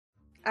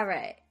All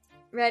right.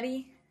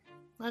 Ready?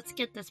 Let's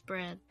get this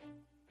bread.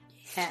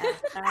 Yeah.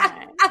 All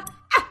right.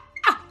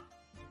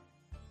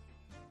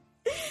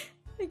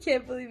 I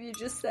can't believe you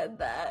just said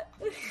that.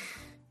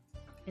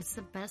 It's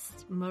the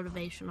best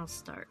motivational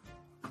start.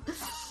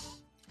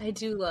 I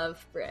do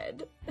love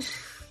bread.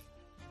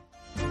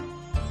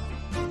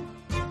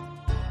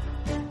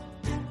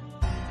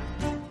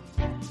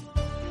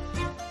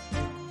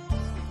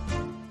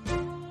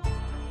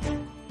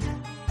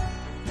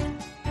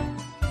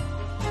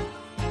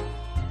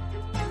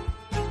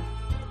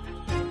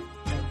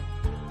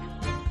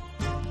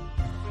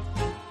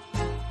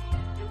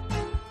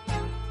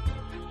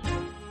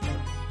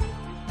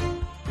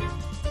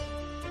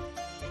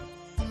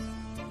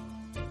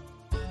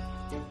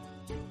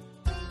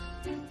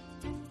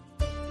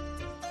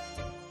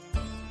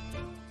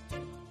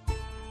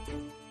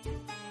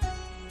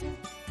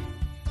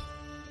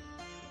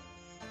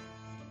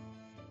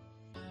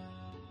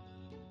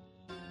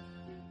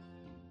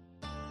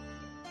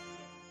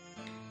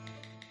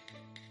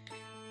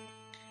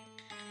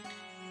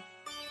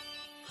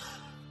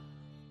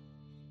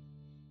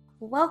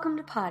 Welcome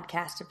to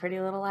Podcast, a Pretty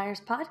Little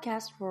Liars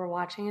podcast, where we're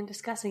watching and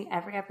discussing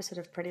every episode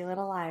of Pretty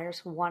Little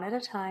Liars one at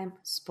a time,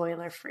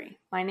 spoiler-free.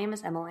 My name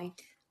is Emily.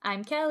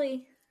 I'm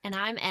Kelly. And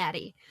I'm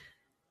Addie.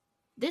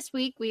 This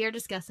week we are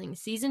discussing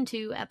Season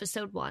 2,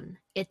 Episode 1,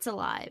 It's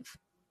Alive.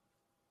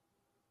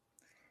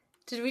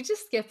 Did we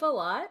just skip a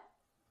lot?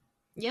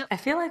 Yep. I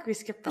feel like we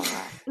skipped a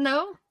lot.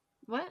 No?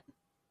 What?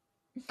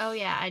 Oh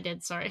yeah, I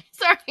did. Sorry.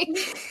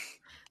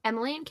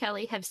 Emily and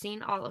Kelly have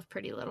seen all of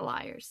Pretty Little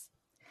Liars.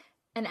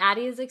 And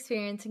Addie is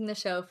experiencing the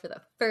show for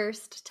the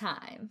first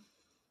time.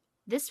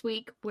 This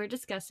week, we're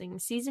discussing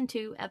Season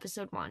 2,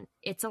 Episode 1,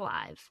 It's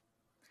Alive.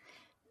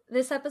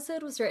 This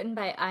episode was written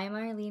by I.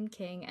 Marlene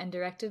King and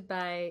directed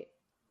by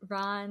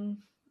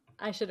Ron...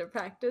 I should have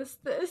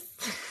practiced this.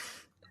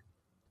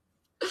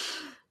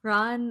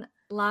 Ron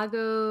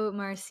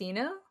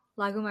Lagomarsino?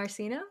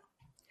 Lagomarsino?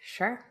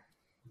 Sure.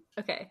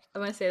 Okay,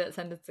 I'm going to say that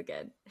sentence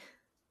again.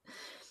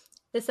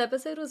 This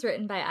episode was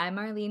written by I.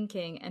 Marlene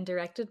King and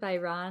directed by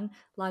Ron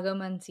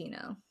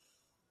Lagomarsino.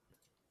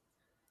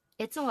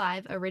 It's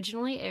Alive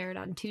originally aired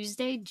on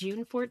Tuesday,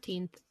 June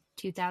 14th,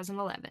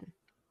 2011.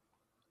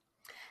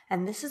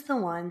 And this is the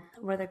one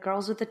where the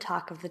girls are the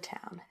talk of the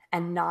town,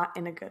 and not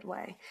in a good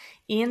way.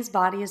 Ian's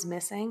body is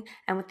missing,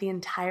 and with the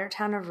entire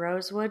town of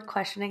Rosewood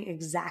questioning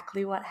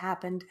exactly what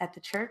happened at the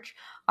church,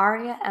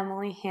 Aria,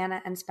 Emily,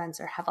 Hannah, and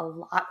Spencer have a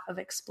lot of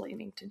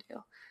explaining to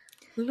do.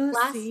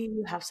 Lucy,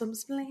 you have some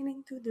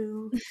explaining to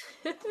do.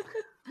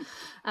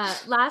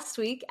 Last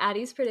week,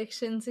 Addie's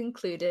predictions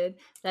included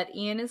that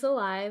Ian is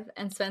alive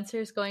and Spencer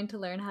is going to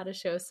learn how to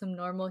show some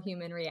normal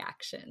human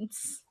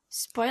reactions.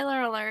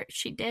 Spoiler alert,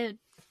 she did.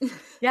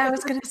 Yeah, I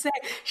was going to say,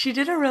 she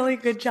did a really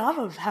good job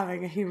of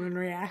having a human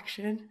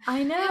reaction.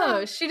 I know.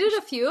 Yeah. She did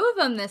a few of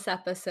them this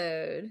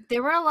episode.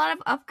 There were a lot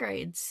of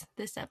upgrades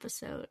this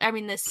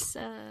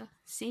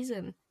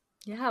season.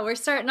 Yeah, we're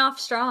starting off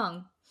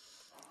strong.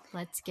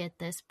 Let's get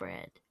this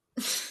bread.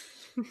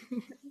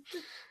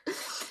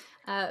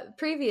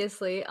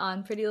 Previously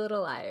on Pretty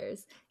Little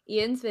Liars,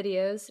 Ian's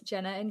videos,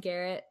 Jenna and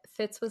Garrett,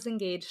 Fitz was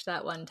engaged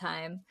that one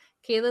time,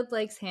 Caleb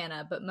likes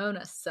Hannah, but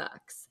Mona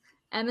sucks.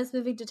 Emma's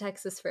moving to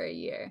Texas for a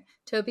year.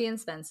 Toby and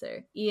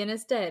Spencer, Ian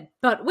is dead,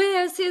 but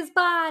where's his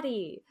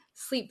body?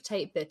 Sleep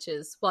tight,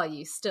 bitches, while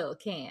you still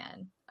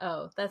can.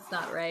 Oh, that's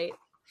not right.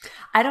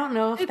 I don't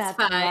know if that's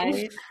fine.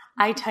 Right.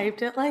 I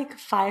typed it like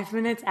 5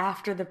 minutes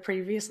after the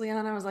previously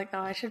on. I was like, oh,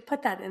 I should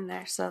put that in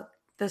there. So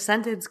the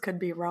sentence could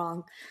be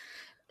wrong.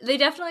 They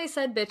definitely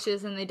said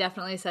bitches and they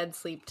definitely said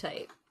sleep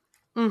tight.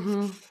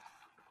 Mm-hmm.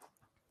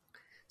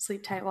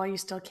 Sleep tight while you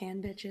still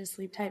can, bitches.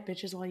 Sleep tight,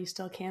 bitches, while you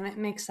still can. It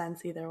makes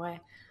sense either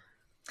way.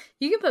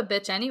 You can put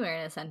bitch anywhere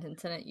in a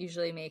sentence and it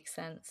usually makes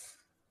sense.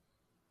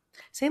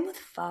 Same with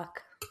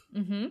fuck.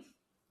 Mm-hmm.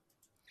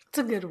 It's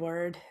a good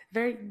word.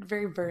 Very,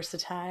 very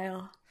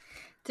versatile.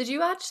 Did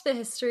you watch The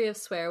History of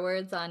Swear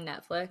Words on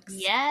Netflix?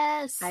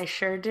 Yes. I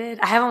sure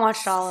did. I haven't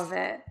watched all of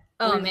it.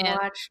 Oh, We've man.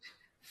 watched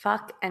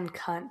fuck and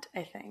cunt,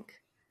 I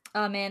think.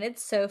 Oh, man,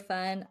 it's so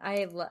fun.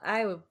 I'm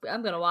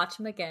going to watch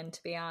them again,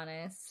 to be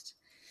honest.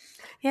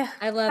 Yeah.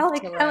 I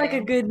like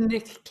a good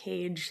Nick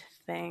Cage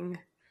thing.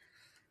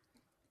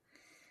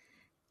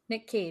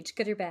 Nick Cage,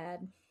 good or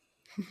bad?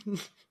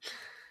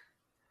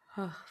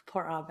 Oh,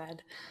 poor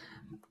Abed.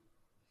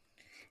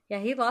 Yeah,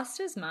 he lost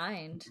his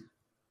mind.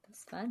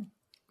 That's fun.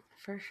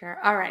 For sure.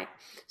 All right.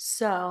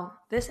 So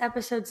this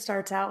episode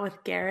starts out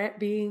with Garrett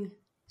being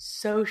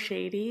so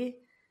shady.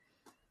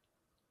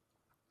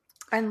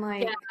 And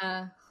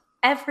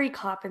every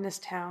cop in this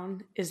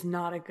town is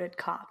not a good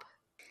cop.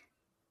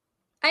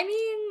 I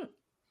mean,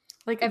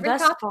 like every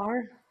thus cop,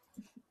 far,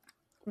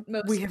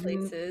 most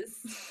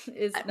places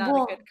is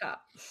not a good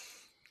cop.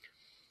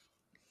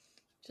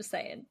 Just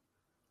saying.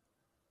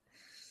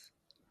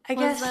 I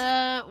guess.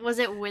 Was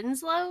it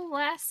Winslow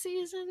last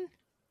season?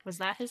 Was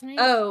that his name?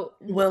 Oh,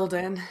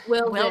 Wilden.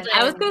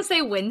 I was going to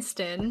say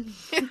Winston.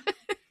 At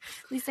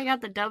least I got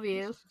the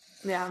W.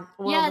 Yeah.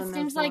 Yeah, it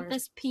seems like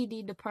this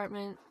PD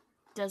department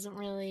doesn't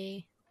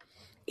really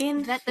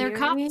In vet their theory,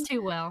 cops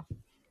too well.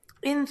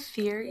 in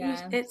theory,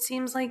 Yeah. it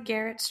seems like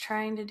Garrett's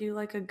trying to do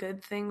like a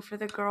good thing for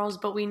the girls,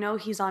 but we know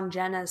he's on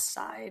Jenna's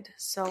side.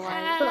 So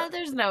like,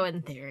 There's no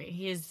in theory.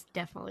 He's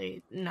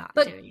definitely not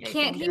But doing anything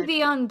can't he good.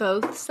 be on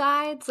both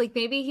sides? Like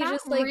maybe he Not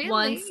just like really.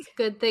 wants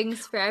good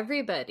things for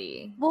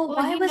everybody. well, Well,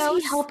 why he was he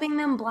knows- helping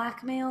them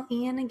blackmail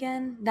Ian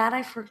again? That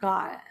I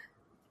forgot.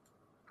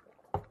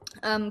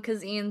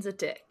 Because Ian's a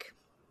dick.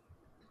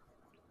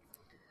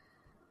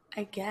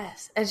 I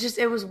guess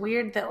it was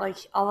weird that like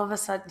all of a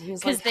sudden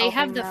he's like because they have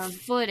helping the them.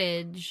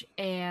 footage,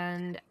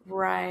 and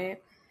Right.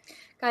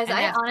 Guys, And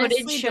I that footage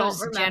honestly shows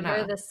don't remember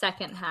Jenna. the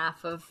second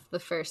half of the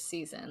first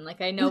season.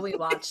 Like, I know we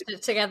watched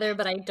it together,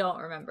 but I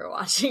don't remember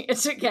watching it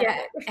together.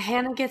 Yeah,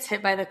 Hannah gets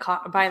hit by the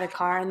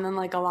car, and then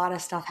like a lot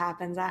of stuff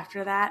happens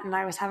after that, and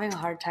I was having a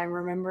hard time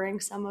remembering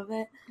some of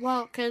it.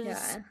 well, because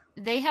Yeah.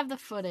 they have the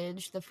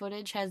footage. The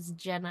footage has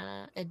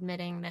Jenna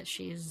admitting that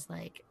she's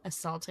like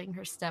assaulting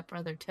her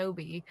stepbrother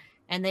Toby,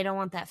 and they don't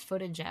want that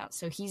footage out.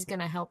 So he's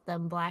gonna help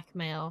them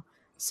blackmail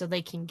so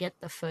they can get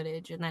the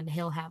footage, and then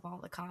he'll have all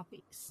the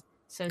copies.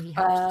 So he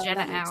helps Jenna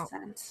That makes out.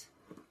 sense.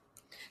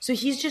 So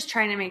he's just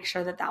trying to make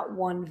sure that that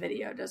one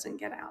video doesn't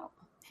get out.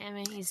 I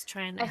mean, he's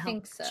trying to I help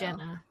think so.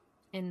 Jenna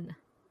in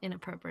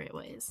inappropriate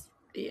ways.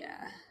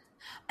 Yeah.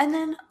 And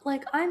then,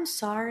 like, I'm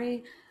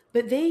sorry,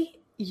 but they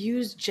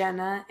use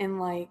Jenna in,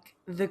 like,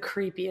 the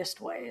creepiest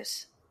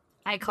ways.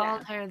 I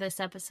called her this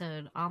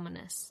episode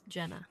ominous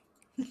Jenna.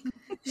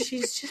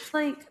 She's just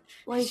like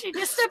She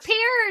just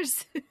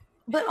appears.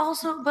 but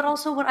also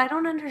what I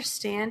don't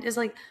understand is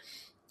like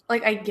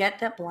I get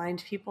that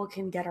blind people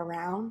can get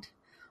around,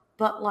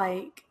 but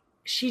like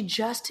she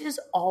just is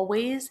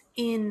always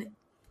in,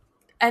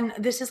 and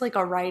this is like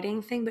a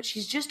writing thing, but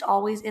she's just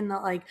always in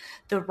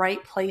the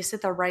right place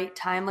at the right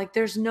time. Like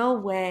there's no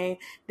way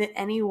that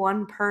any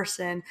one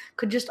person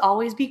could just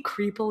always be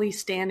creepily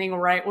standing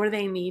right where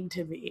they need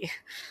to be.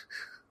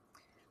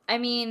 I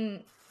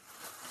mean,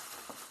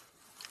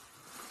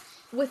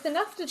 with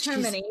enough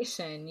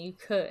determination, you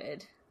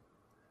could.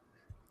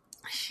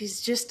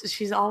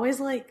 She's always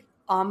like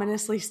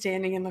ominously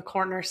standing in the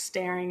corner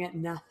staring at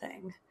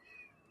nothing.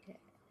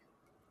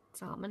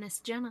 It's ominous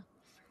Jenna.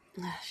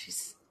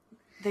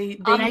 They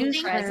use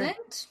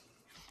Omnipresent.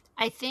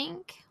 I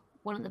think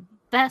one of the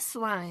best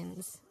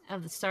lines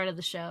of the start of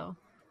the show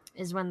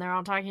is when they're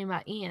all talking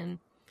about Ian,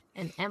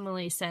 and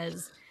Emily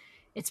says,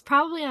 "It's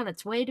probably on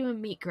its way to a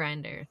meat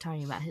grinder,"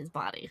 talking about his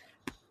body.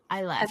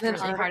 I laughed really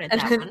hard at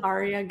that and then one.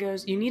 Arya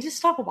goes, "You need to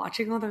stop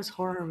watching all those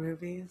horror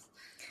movies."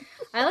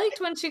 I liked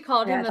when she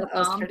called him Yeah, a that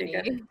was pretty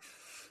zombie. good.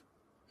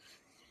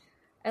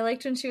 I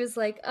liked when she was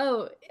like,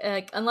 "Oh,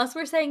 like unless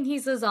we're saying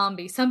he's a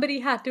zombie, somebody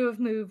had to have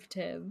moved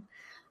him."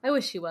 I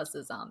wish he was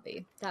a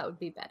zombie. That would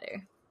be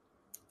better.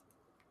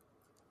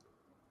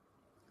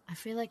 I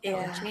feel like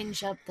that would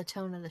change up the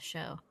tone of the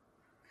show.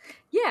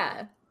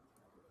 Yeah.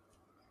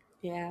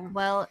 Yeah.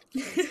 Well,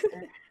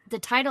 the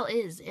title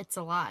is "It's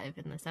Alive"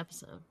 in this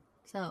episode,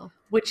 so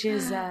Which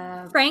is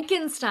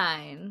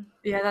Frankenstein.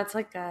 yeah, that's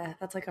like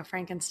a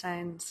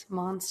Frankenstein's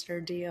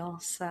monster deal.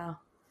 So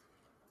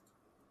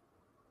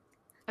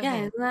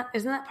okay. yeah,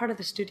 isn't that part of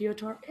the studio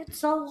tour?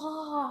 It's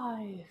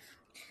alive.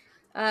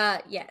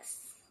 Yes.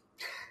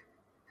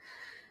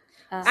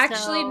 So-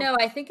 Actually, no,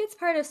 I think it's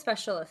part of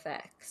special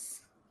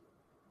effects.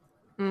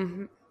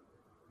 Mhm.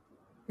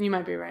 You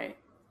might be right.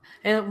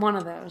 One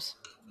of those.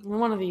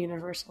 One of the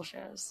Universal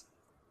shows.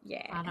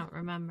 Yeah. I don't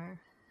remember.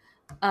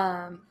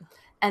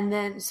 And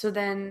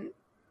then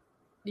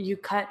you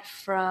cut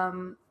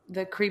from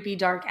the creepy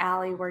dark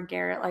alley where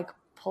Garrett like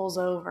pulls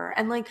over.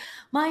 And like,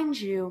 mind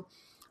you,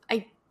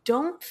 I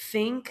don't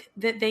think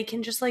that they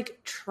can just like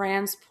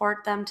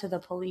transport them to the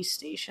police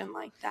station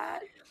like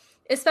that.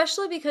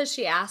 Especially because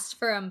she asked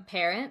for a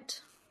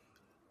parent.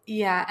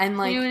 Yeah, and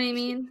like, you know what I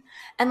mean?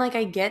 And like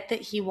I get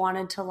that he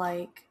wanted to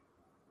like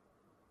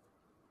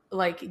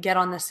get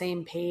on the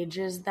same page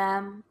as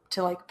them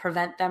to like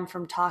prevent them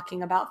from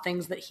talking about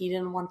things that he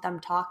didn't want them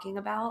talking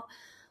about.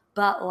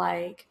 But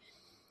like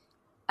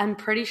I'm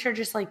pretty sure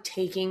just like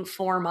taking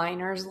 4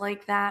 minors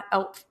like that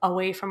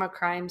away from a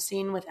crime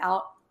scene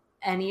without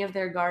any of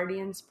their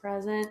guardians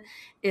present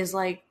is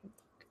like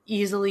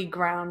easily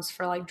grounds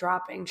for like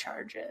dropping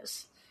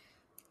charges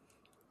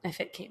if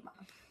it came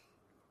up.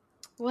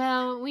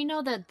 Well, we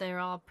know that they're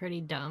all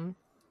pretty dumb.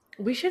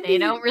 They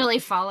don't really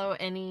follow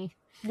any.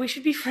 We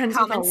should be friends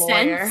with a common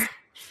lawyer. sense.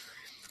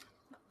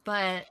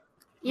 But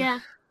yeah,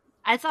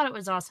 I thought it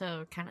was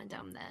also kind of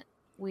dumb that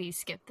we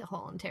skipped the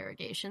whole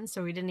interrogation,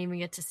 so we didn't even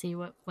get to see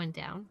what went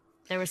down.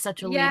 There was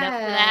such a lead up to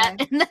that,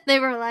 and then they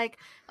were like,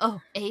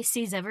 "Oh, A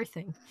sees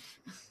everything."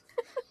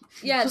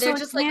 Yeah, So they're it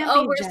just like, can't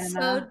 "Oh, be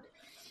Jenna."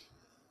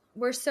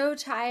 we're so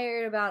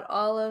tired about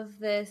all of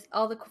this,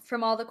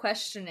 from all the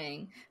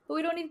questioning, but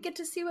we don't even get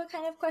to see what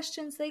kind of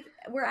questions they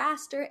were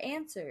asked or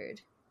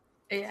answered."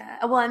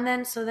 Yeah. Well, and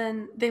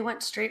then they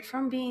went straight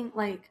from being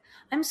like,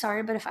 I'm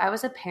sorry, but if I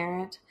was a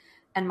parent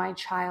and my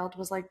child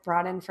was like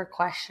brought in for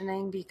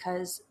questioning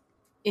because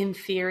in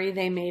theory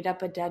they made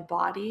up a dead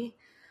body,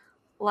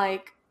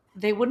 like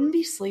they wouldn't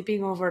be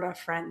sleeping over at a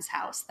friend's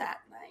house that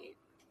night.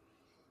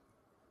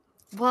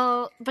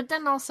 Well, but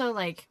then also,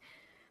 like,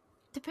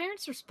 the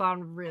parents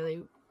respond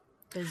really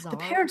bizarrely. The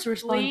parents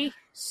respond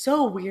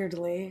so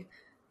weirdly.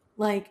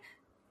 Like,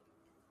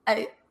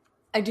 I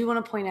do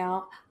want to point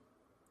out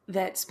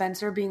that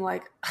Spencer being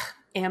like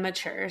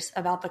amateurs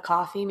about the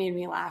coffee made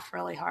me laugh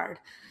really hard.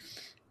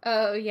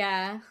 Oh,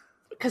 yeah.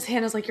 Because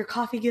Hannah's like, your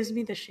coffee gives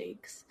me the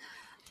shakes.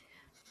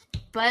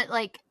 But,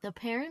 like, the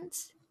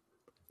parents,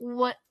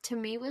 what to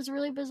me was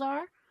really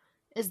bizarre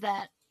is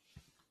that,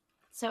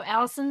 so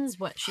Allison's,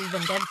 she's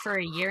been dead for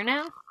a year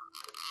now?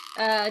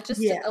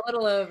 Just a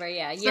little over,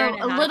 yeah. So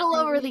a little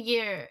over a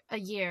year,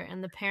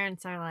 and the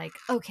parents are like,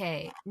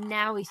 okay,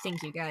 now we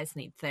think you guys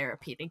need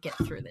therapy to get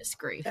through this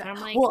grief. And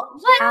I'm like, what?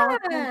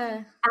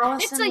 Allison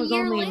It's a was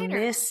year only later.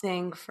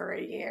 missing for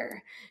a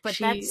year. But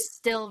that's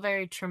still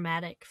very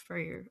traumatic for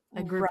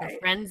a group of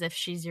friends if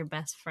she's your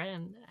best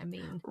friend. I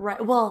mean.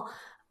 Right. Well,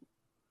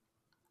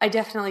 I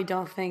definitely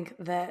don't think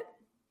that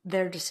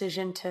their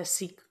decision to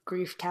seek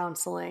grief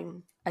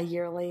counseling a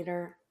year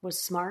later was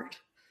smart.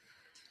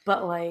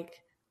 But,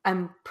 like,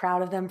 I'm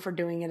proud of them for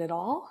doing it at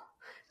all.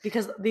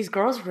 Because these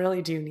girls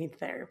really do need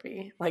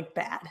therapy. Like,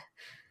 bad.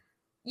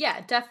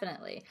 Yeah,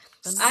 definitely.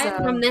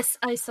 From this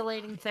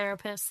isolating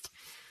therapist.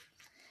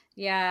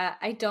 Yeah,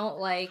 I don't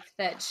like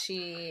that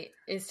she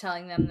is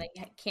telling them they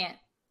can't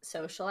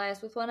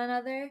socialize with one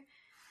another.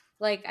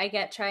 Like, I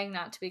get trying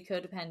not to be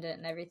codependent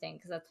and everything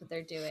because that's what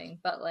they're doing.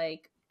 But,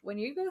 like, when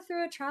you go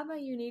through a trauma,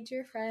 you need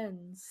your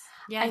friends.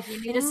 Yeah, if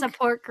you need a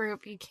support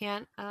group, you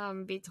can't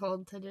be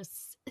told to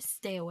just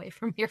stay away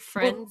from your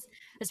friends,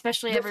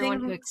 especially everyone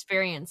who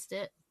experienced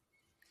it.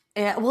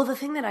 Yeah, well, the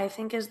thing that I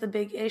think is the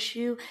big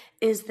issue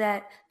is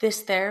that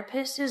this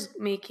therapist is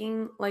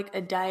making like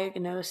a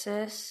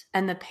diagnosis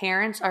and the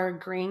parents are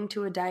agreeing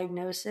to a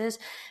diagnosis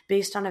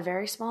based on a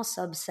very small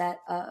subset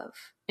of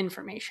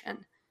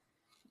information.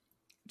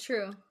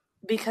 True.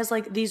 Because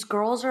like these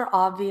girls are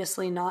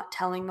obviously not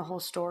telling the whole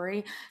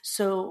story.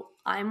 So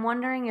I'm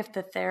wondering if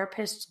the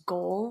therapist's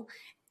goal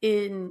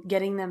in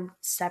getting them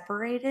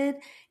separated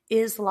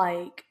is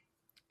like,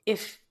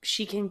 if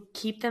she can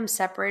keep them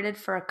separated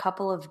for a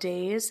couple of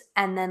days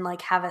and then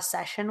like have a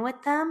session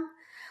with them,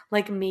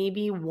 like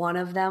maybe one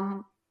of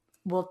them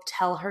will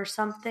tell her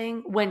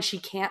something when she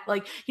can't,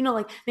 like, you know,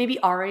 like maybe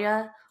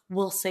Aria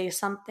will say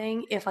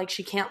something if like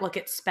she can't look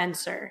at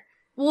Spencer.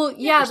 Well,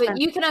 yeah, but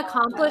you can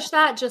accomplish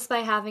that just by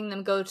having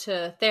them go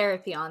to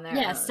therapy on their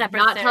own. Separate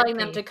not therapy. Telling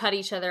them to cut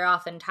each other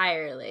off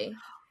entirely.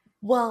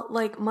 Well,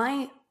 like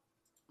my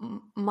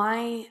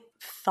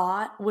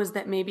thought was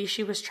that maybe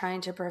she was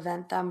trying to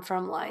prevent them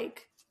from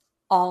like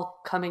all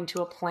coming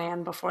to a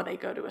plan before they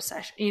go to a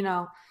session, you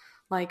know,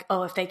 like,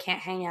 oh, if they can't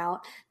hang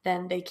out,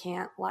 then they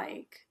can't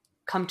like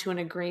come to an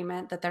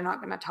agreement that they're not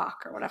going to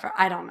talk or whatever.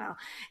 I don't know.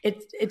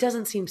 It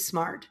doesn't seem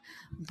smart,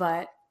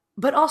 but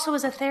also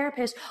as a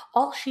therapist,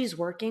 all she's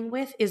working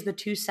with is the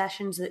 2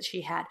 sessions that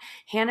she had.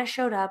 Hannah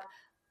showed up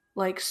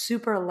like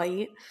super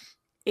late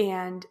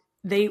and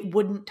they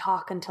wouldn't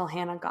talk until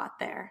Hannah got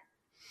there.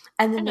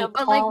 And then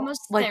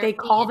they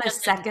call the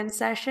second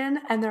session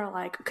and they're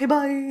like, okay,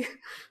 bye.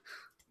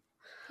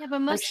 Yeah, but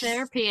most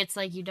therapy, it's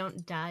like you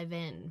don't dive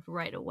in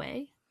right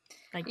away.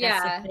 Like,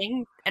 that's the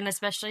thing. And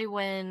especially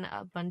when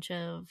a bunch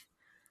of,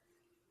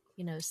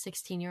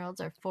 16-year-olds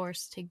are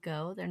forced to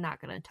go, they're not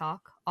going to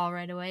talk all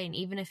right away. And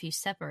even if you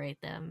separate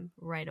them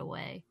right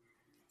away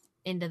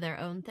into their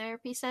own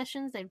therapy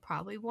sessions, they'd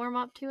probably warm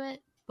up to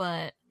it.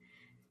 But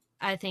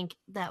I think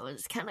that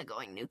was kind of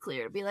going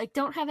nuclear to be like,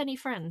 don't have any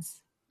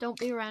friends. Don't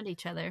be around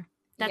each other.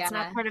 That's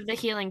not part of the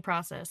healing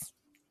process.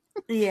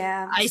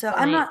 Yeah. So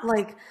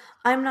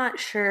I'm not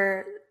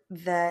sure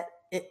that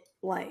it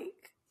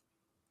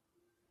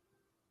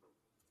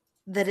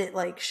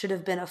should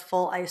have been a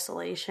full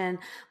isolation,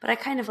 but I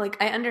kind of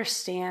I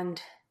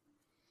understand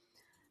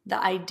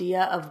the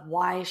idea of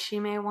why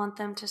she may want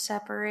them to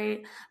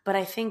separate, but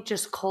I think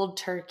just cold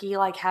turkey,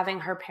 like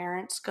having her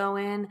parents go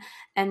in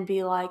and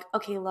be like,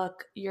 okay,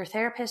 look, your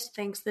therapist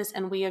thinks this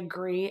and we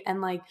agree, and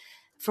like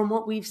from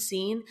what we've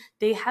seen,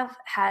 they've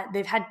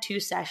had 2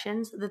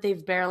 sessions that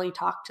they've barely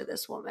talked to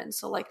this woman.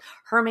 So like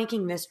her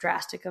making this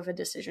drastic of a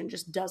decision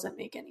just doesn't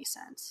make any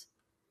sense.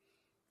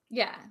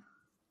 Yeah.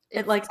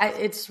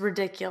 It's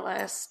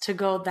ridiculous to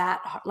go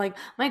that hard. Like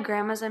my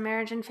grandma's a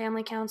marriage and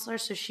family counselor,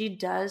 so she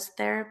does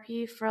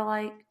therapy for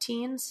like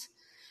teens.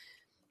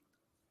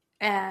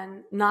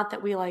 And not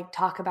that we like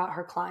talk about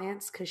her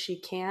clients because she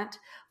can't,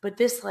 but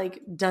this like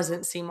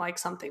doesn't seem like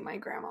something my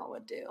grandma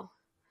would do.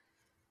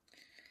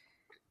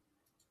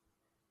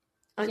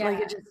 Yeah.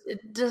 Like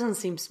it doesn't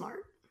seem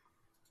smart.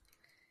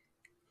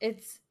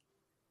 It's,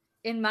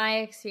 in my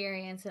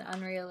experience, an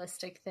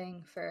unrealistic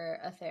thing for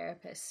a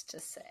therapist to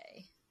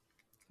say.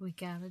 We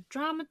gotta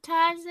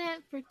dramatize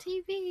it for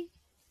TV.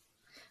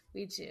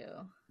 We do.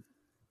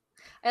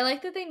 I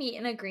like that they meet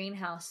in a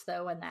greenhouse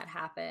though when that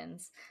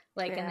happens.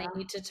 Like, and they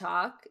need to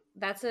talk.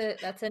 That's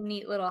a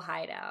neat little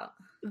hideout.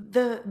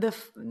 The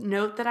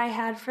note that I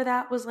had for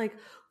that was like,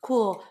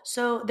 cool.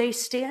 So they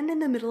stand in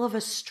the middle of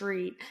a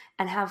street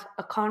and have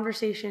a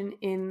conversation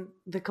in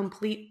the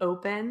complete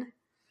open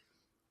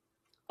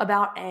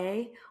about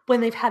A when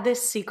they've had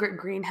this secret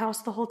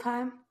greenhouse the whole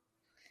time.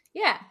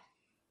 Yeah.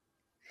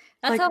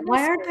 That's Like, how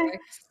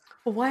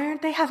why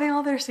aren't they having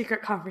all their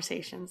secret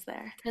conversations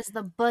there? Because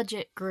the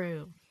budget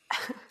grew.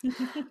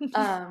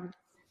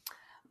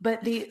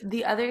 But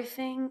the other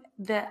thing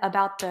that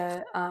about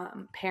the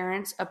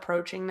parents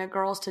approaching the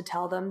girls to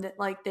tell them that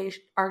like they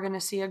are going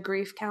to see a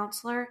grief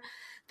counselor,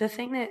 the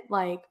thing that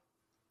like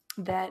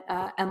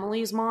that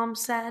Emily's mom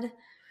said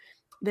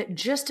that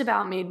just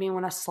about made me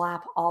want to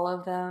slap all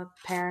of the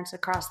parents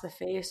across the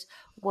face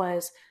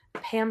was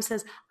Pam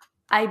says,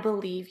 I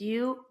believe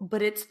you,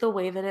 but it's the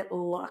way that it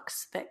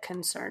looks that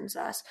concerns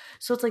us.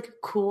 So it's like,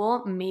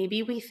 cool,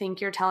 maybe we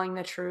think you're telling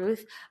the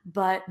truth,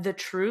 but the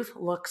truth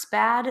looks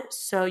bad,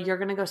 so you're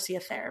going to go see a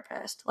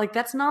therapist. Like,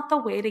 that's not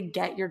the way to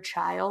get your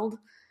child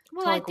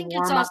Well, to I like think it's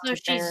warm up also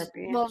to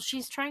therapy.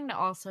 she's trying to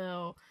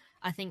also,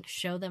 I think,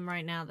 show them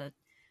right now that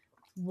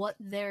what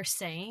they're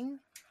saying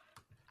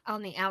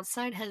on the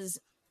outside has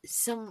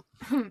some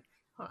hold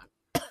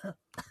on.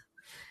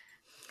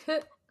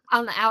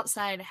 On the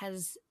outside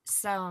has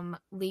some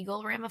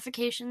legal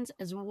ramifications,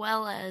 as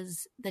well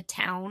as the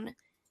town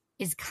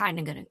is kind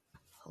of gonna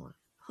hold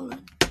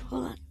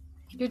on.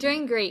 You're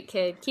doing great,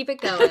 kid. Keep it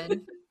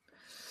going.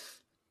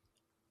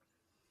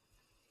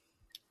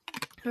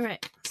 All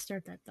right,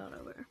 start that thought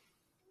over.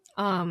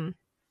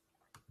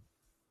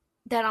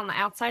 That on the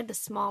outside, the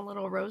small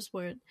little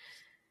Rosewood,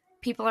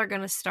 people are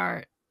gonna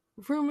start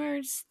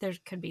rumors. There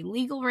could be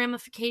legal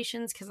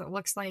ramifications because it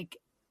looks like,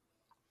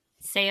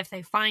 say if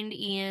they find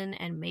Ian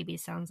and maybe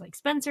sounds like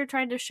Spencer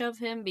tried to shove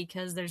him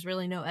because there's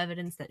really no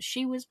evidence that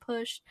she was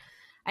pushed.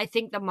 I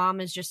think the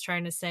mom is just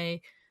trying to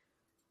say,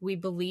 we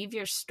believe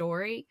your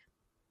story,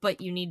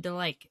 but you need to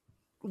like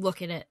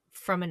look at it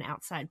from an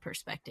outside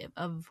perspective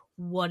of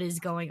what is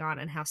going on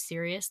and how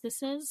serious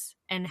this is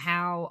and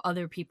how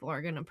other people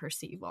are going to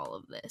perceive all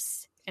of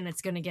this. And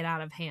it's going to get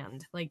out of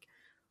hand. Like,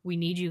 we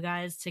need you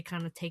guys to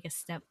kind of take a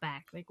step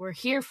back. Like, we're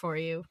here for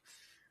you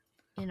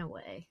in a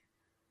way.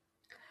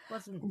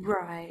 Wasn't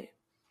right.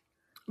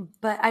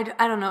 But I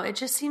don't know. It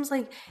just seems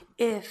like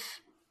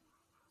if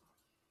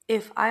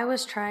I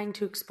was trying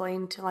to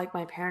explain to like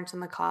my parents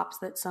and the cops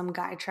that some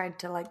guy tried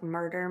to like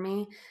murder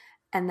me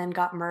and then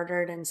got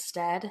murdered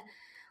instead,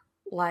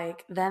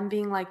 like them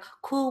being like,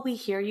 cool, we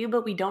hear you,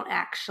 but we don't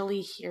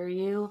actually hear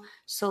you.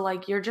 So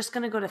like, you're just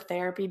going to go to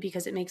therapy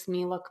because it makes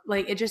me look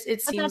like it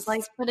seems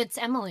like, but it's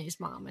Emily's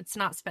mom. It's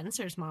not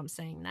Spencer's mom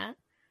saying that.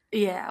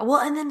 Yeah.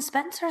 Well, and then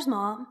Spencer's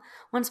mom,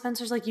 when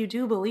Spencer's like, you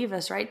do believe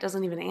us, right?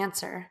 Doesn't even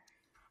answer.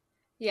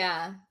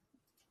 Yeah.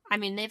 I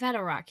mean, they've had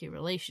a rocky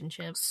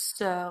relationship.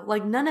 So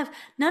like none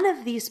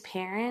of these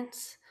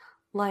parents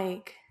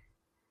like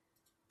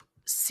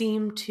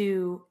seem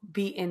to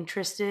be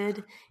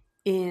interested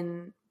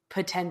in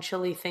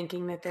potentially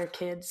thinking that their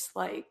kids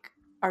like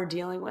are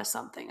dealing with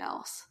something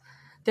else.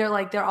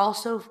 They're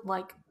also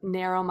like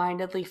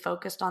narrow-mindedly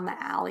focused on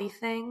the Allie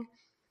thing.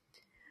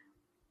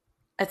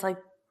 It's like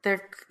Well,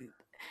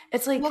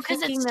 because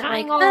thinking it's that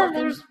tying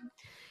like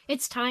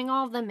it's tying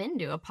all of them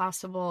into a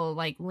possible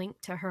like link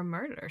to her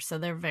murder. So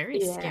they're very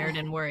scared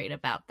and worried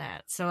about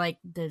that. So like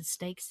the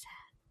stakes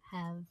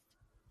have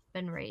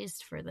been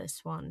raised for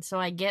this one. So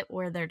I get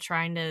where they're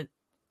trying to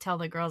tell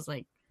the girls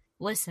like,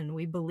 listen,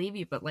 we believe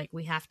you, but like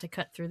we have to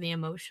cut through the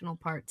emotional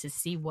part to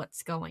see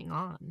what's going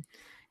on.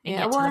 And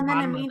yeah, well, and then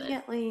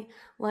immediately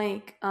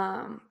like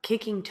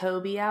kicking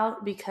Toby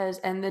out because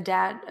and the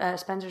dad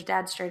Spencer's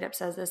dad straight up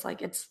says this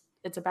like it's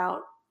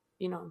about,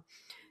 you know,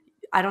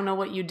 I don't know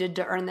what you did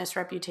to earn this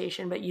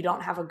reputation, but you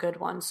don't have a good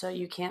one, so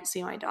you can't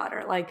see my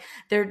daughter. Like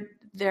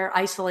they're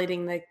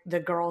isolating the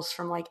girls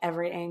from like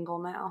every angle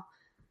now.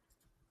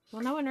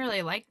 Well, no one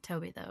really liked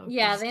Toby though.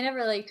 Yeah, they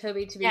never liked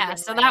Toby to begin with.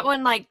 So that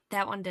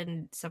one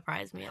didn't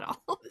surprise me at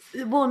all.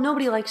 Well,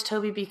 nobody likes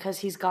Toby because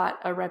he's got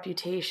a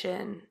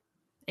reputation.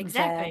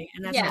 Exactly.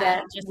 And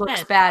that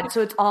looks bad.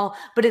 So it's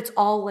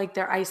all like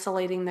they're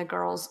isolating the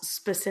girls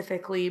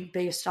specifically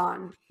based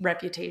on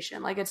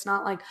reputation. Like it's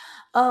not like,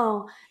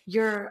 oh,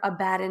 you're a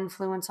bad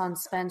influence on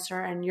Spencer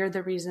and you're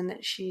the reason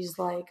that she's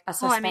like a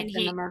suspect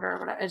in the murder or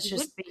whatever. It's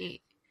just would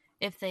be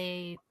if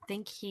they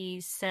think he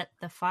set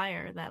the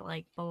fire that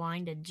like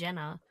blinded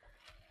Jenna,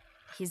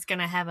 he's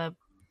gonna have at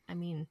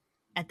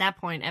that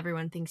point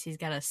everyone thinks he's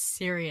got a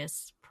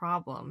serious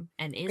problem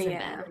and is a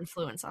bad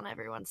influence on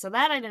everyone. So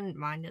that I didn't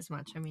mind as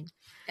much. I mean,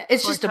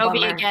 it's just a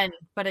bummer again,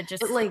 but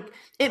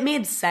it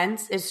made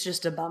sense. It's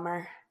just a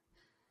bummer.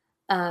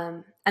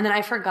 And then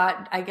I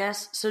forgot, I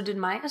guess. So did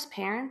Maya's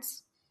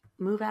parents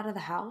move out of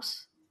the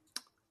house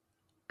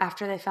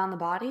after they found the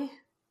body?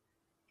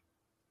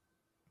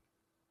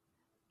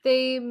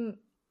 I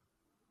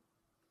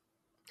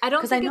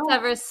don't think it's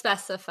ever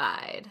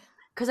specified.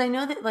 Because I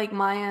know that like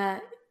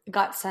Maya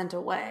got sent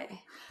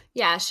away.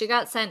 Yeah, she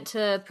got sent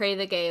to Pray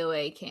the Gay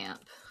Away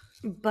camp.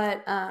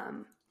 But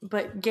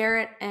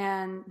Garrett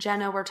and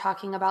Jenna were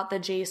talking about the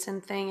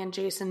Jason thing and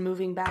Jason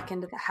moving back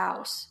into the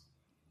house.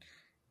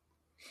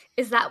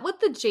 Is that what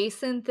the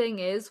Jason thing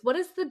is? What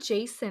is the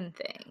Jason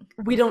thing?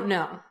 We don't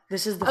know.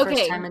 This is the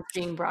first time it's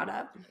being brought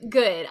up.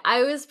 Good.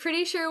 I was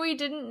pretty sure we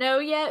didn't know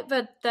yet,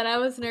 but then I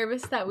was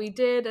nervous that we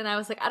did, and I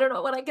was like, I don't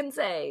know what I can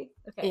say.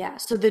 Okay. Yeah,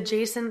 so the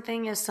Jason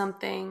thing is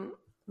something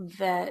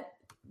that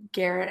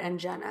Garrett and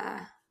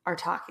Jenna are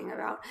talking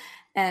about.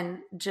 And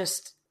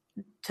just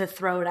to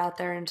throw it out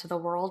there into the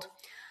world,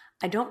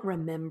 I don't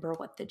remember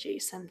what the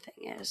Jason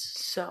thing is.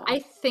 So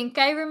I think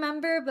I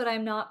remember, but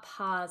I'm not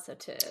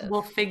positive.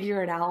 We'll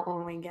figure it out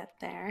when we get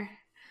there.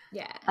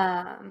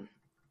 Yeah.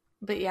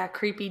 But yeah,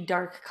 creepy,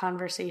 dark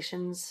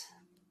conversations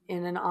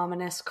in an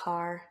ominous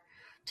car,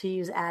 to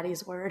use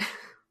Addie's word.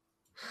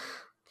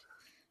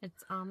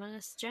 It's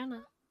ominous,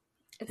 Jenna.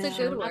 It's a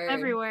good word. Up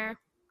everywhere.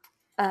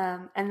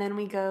 And then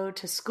we go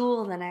to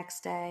school the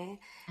next day.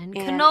 And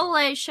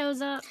Cannoli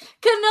shows up.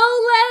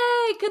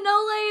 Cannoli!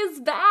 Cannoli is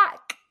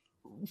back!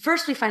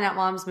 First, we find out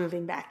Mom's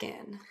moving back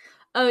in.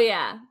 Oh,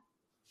 yeah.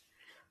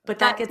 But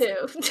that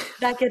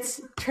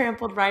gets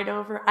trampled right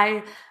over.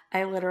 I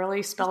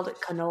literally spelled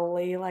it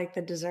cannoli, like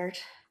the dessert.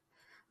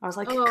 I was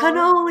like,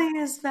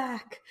 cannoli is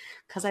back.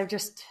 Because I've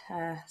just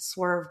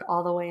swerved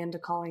all the way into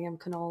calling him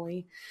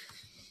cannoli.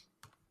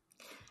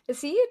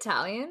 Is he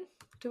Italian?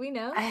 Do we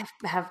know? I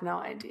have no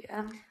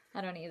idea.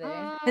 I don't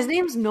either. His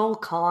name's Noel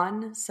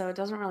Kahn, so it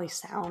doesn't really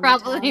sound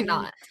probably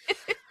Italian.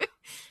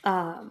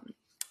 Not.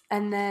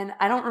 And then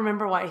I don't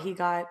remember why he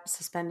got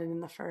suspended in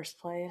the first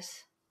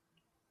place.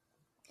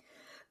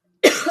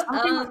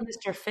 Something with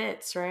Mr.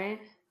 Fitz, right?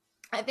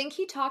 I think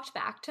he talked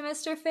back to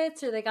Mr.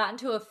 Fitz, or they got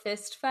into a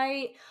fist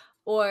fight,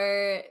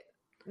 or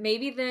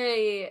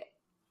maybe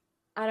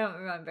I don't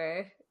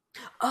remember.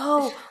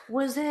 Oh,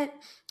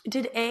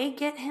 did A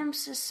get him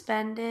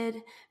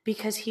suspended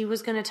because he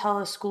was going to tell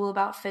the school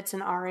about Fitz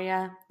and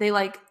Aria?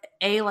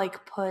 A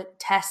put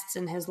tests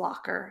in his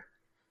locker.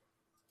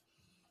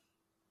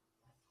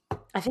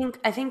 I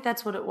think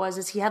that's what it was,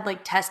 is he had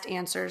like test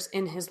answers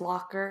in his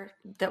locker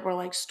that were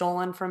like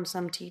stolen from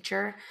some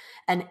teacher,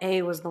 and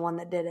A was the one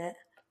that did it.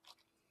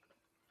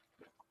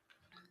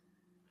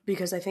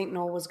 Because I think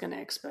Noel was going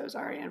to expose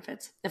Aria and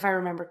Fitz, if I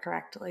remember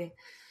correctly.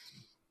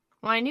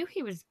 Well, I knew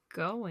he was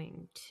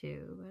going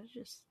to.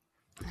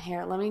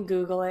 Here, let me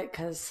Google it,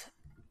 because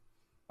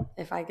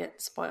if I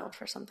get spoiled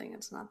for something,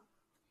 it's not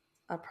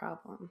a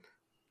problem.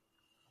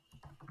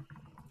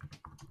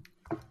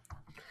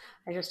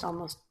 I just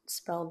almost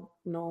spelled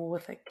Noel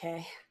with a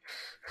K.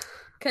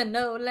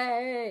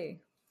 Cannoli.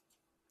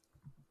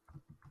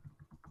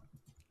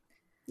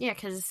 Yeah,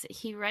 because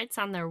he writes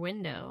on their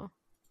window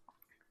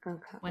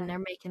when they're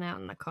making out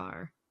in the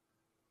car.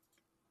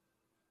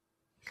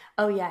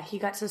 Oh, yeah, he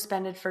got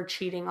suspended for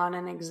cheating on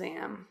an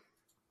exam.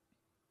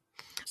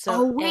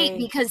 So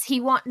because he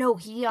got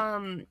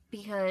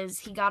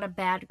a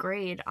bad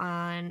grade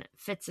on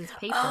Fitz's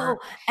paper. Oh,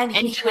 and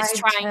he was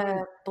trying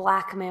to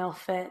blackmail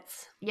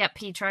Fitz. Yep,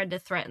 he tried to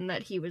threaten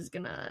that he was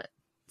gonna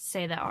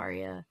say that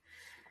Aria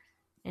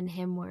and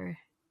him were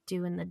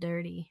doing the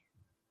dirty.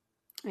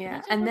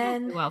 Yeah, and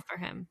then well for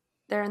him.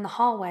 They're in the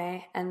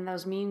hallway, and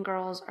those mean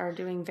girls are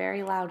doing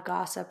very loud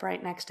gossip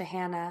right next to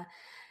Hannah.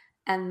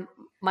 And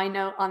my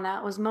note on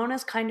that was,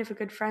 Mona's kind of a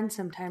good friend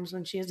sometimes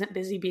when she isn't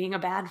busy being a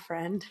bad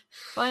friend.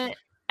 But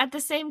at the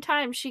same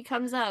time, she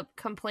comes up,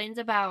 complains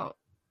about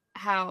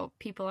how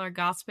people are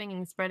gossiping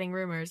and spreading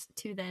rumors,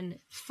 to then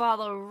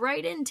follow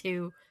right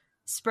into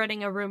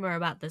spreading a rumor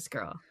about this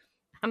girl.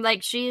 I'm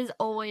like, she is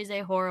always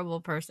a horrible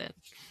person.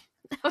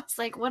 I was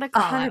like, what a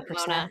call out,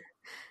 Mona.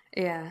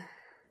 Yeah,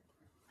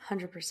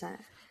 100%.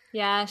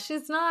 Yeah,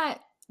 she's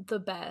not the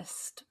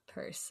best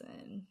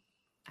person.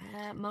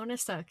 Mona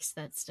sucks.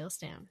 That still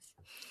stands.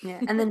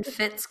 Yeah, and then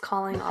Fitz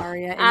calling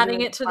Aria,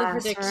 adding it to the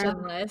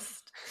prediction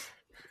list.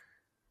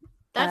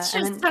 That's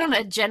just on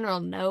a general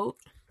note.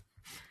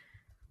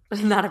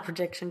 Not a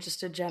prediction,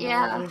 just a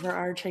general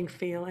overarching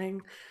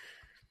feeling.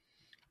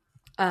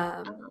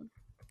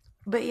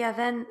 But yeah,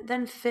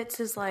 then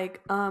Fitz is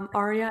like,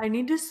 Aria, I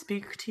need to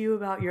speak to you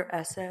about your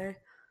essay.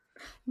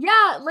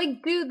 Yeah,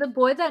 like, dude, the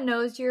boy that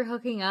knows you're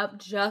hooking up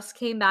just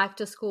came back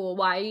to school.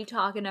 Why are you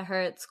talking to her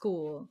at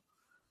school?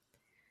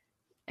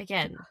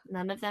 Again,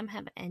 none of them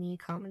have any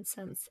common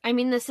sense. I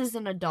mean, this is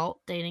an adult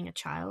dating a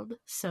child,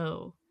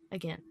 so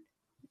again,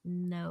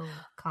 no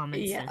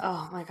common sense.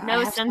 Oh my god,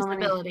 no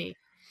sensibility.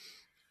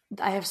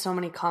 I have so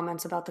many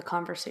comments about the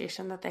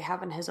conversation that they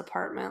have in his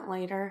apartment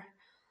later.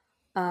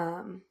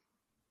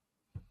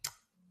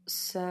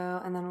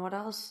 So, and then what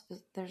else?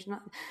 There's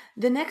not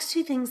the next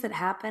two things that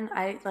happen.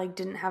 I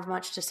didn't have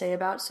much to say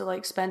about.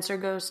 So Spencer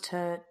goes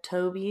to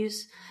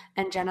Toby's,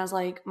 and Jenna's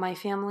like, my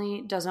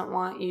family doesn't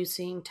want you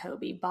seeing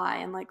Toby. Bye,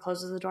 and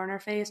closes the door in her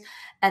face.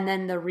 And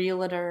then the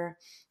realtor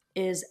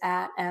is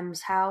at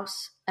M's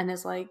house and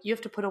is like, you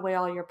have to put away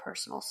all your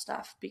personal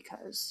stuff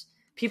because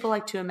people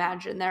like to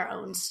imagine their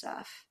own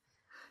stuff.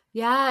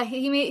 Yeah,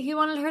 he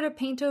wanted her to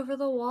paint over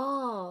the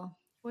wall.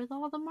 with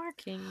all the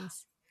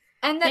markings.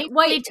 And then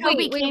Thankfully,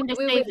 Toby came to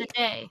save the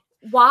day.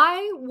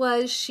 Why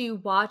was she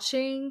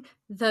watching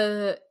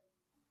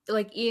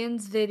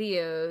Ian's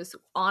videos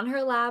on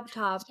her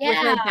laptop with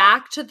her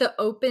back to the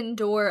open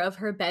door of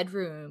her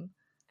bedroom?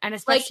 And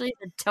especially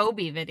the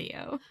Toby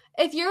video.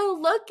 If you're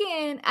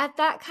looking at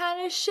that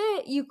kind of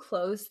shit, you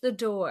close the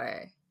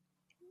door.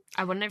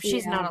 I wonder if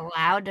she's not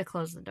allowed to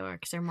close the door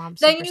because her mom's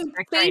super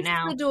strict right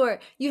now. Then you face the door.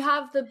 You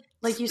have the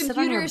you sit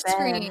on your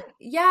screen. bed.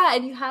 Yeah,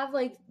 and you have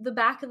the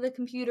back of the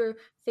computer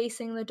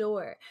facing the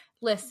door.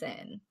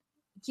 Listen,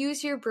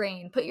 use your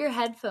brain. Put your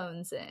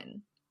headphones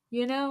in.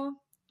 You know?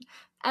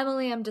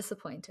 Emily, I'm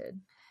disappointed.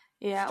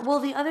 Yeah, well,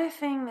 the other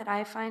thing that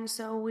I find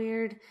so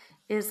weird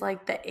is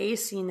the A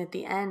scene at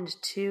the end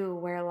too,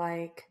 where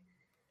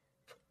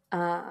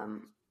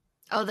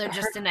they're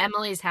just in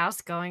Emily's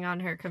house going on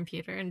her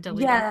computer and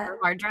deleting her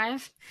hard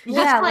drive?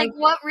 Yeah,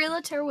 what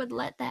realtor would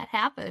let that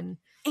happen?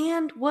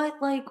 And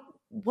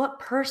what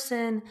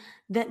person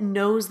that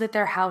knows that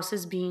their house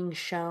is being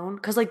shown?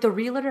 Because the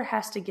realtor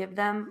has to give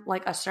them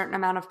a certain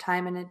amount of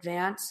time in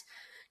advance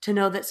to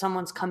know that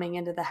someone's coming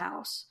into the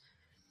house.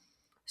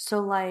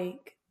 So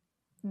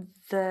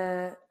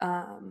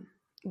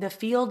the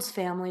Fields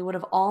family would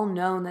have all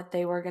known that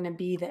they were going to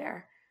be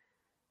there.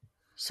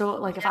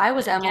 So if I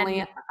was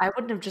Emily, I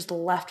wouldn't have just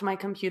left my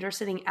computer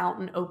sitting out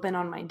and open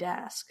on my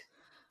desk.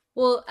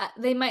 Well,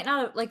 they might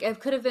not have, it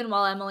could have been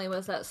while Emily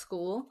was at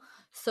school.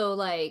 So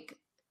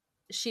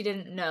she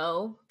didn't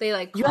know.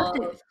 They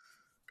called.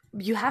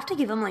 You have to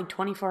give them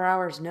 24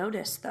 hours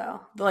notice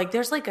though.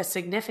 There's a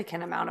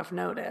significant amount of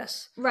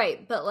notice.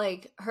 Right, but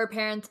her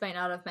parents might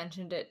not have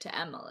mentioned it to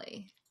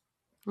Emily.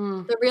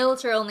 The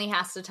realtor only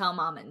has to tell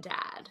mom and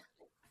dad.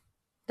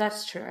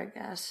 That's true, I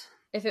guess.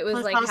 If it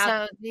was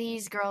also,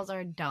 these girls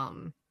are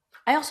dumb.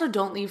 I also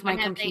don't leave my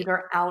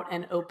computer out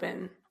and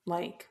open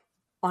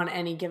on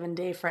any given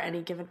day for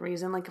any given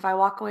reason. If I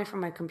walk away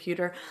from my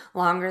computer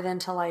longer than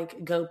to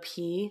go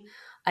pee,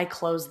 I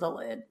close the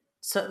lid.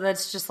 So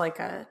that's just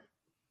a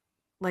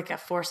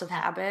force of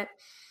habit.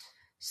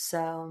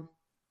 So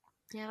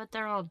yeah, but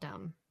they're all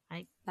dumb.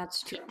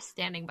 That's true.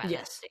 Standing by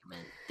that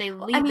statement. They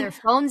leave their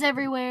phones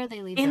everywhere.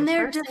 They leave in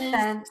their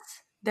defense.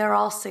 They're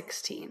all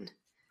 16.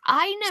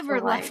 I never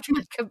left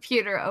my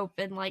computer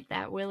open like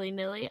that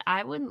willy-nilly.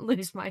 I wouldn't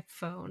lose my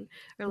phone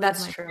or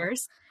lose my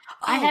purse.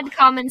 I had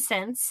common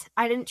sense.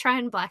 I didn't try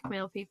and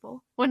blackmail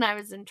people when I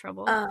was in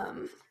trouble.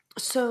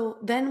 So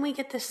then we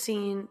get the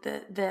scene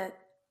that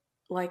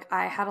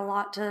I had a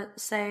lot to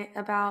say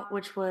about,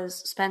 which was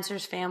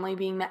Spencer's family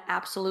being the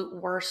absolute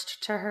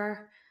worst to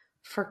her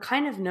for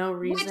kind of no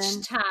reason.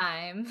 Which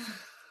time?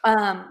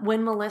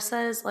 When Melissa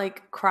is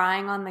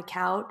crying on the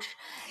couch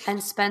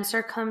and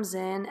Spencer comes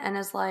in and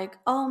is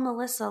oh,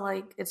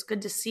 Melissa, it's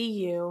good to see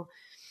you.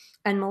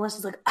 And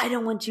Melissa's I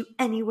don't want you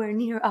anywhere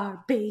near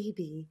our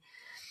baby.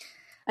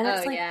 And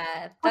it's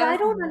but I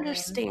don't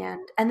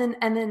understand. And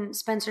then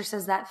Spencer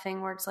says that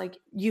thing where it's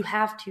you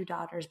have 2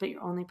 daughters, but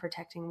you're only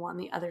protecting one.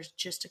 The other's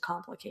just a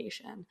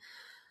complication.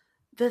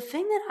 The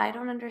thing that I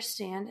don't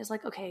understand is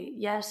okay,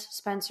 yes,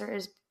 Spencer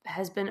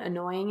has been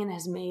annoying and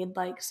has made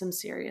some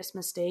serious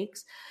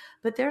mistakes,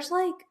 but there's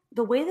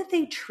the way that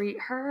they treat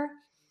her,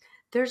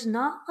 there's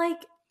not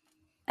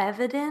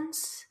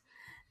evidence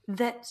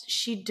that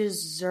she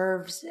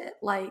deserves it.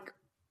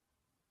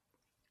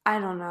 I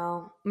don't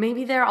know.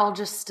 Maybe they're all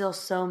just still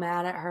so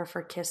mad at her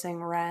for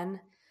kissing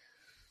Ren.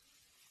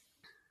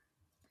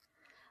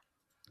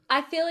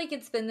 I feel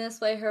it's been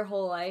this way her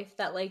whole life,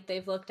 that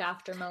they've looked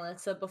after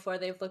Melissa before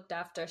they've looked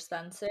after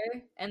Spencer,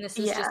 and this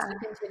is just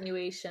a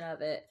continuation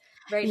of it.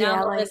 Right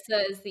now,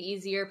 Melissa is the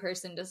easier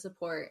person to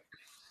support.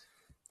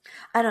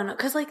 I don't know,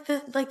 because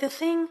the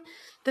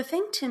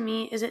thing to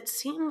me is it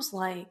seems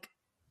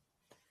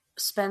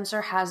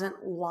Spencer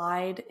hasn't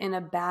lied in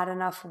a bad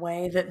enough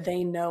way that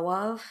they know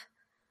of,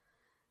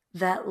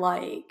 that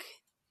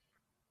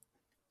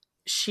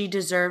she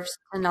deserves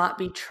to not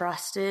be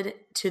trusted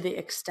to the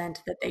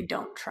extent that they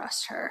don't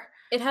trust her.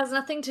 It has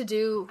nothing to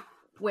do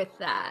with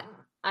that,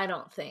 I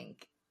don't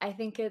think. I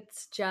think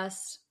it's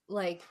just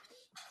the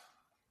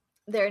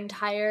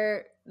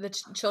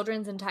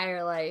children's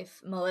entire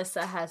life,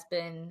 Melissa has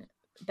been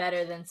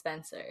better than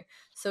Spencer.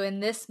 So in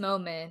this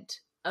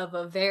moment of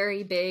a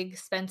very big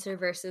Spencer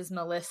versus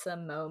Melissa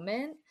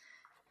moment,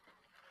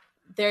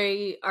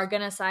 they are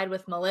going to side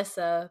with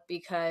Melissa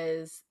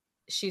because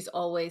she's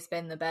always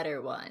been the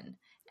better one.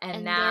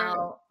 And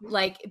now,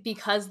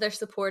 because they're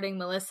supporting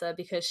Melissa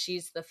because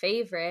she's the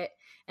favorite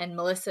and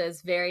Melissa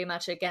is very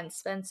much against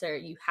Spencer,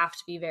 you have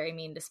to be very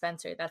mean to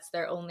Spencer. That's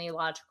their only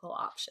logical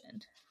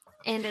option.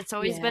 And it's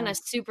always been a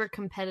super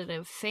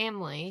competitive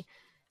family.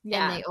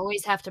 Yeah. And they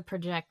always have to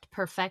project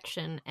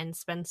perfection. And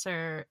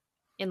Spencer,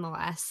 in the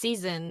last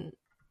season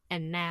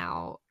and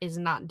now, is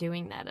not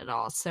doing that at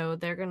all. So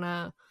they're going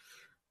to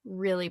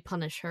really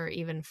punish her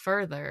even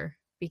further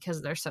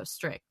because they're so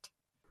strict.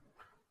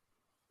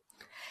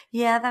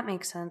 Yeah, that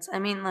makes sense. I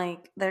mean,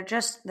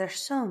 they're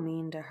so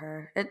mean to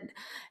her.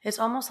 It's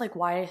almost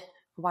why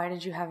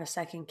did you have a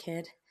second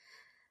kid?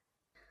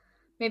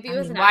 Maybe it I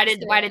was mean, an why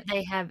accident. did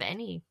they have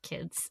any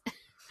kids?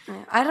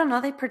 I don't know.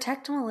 They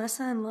protect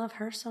Melissa and love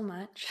her so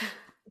much.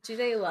 Do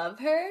they love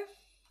her?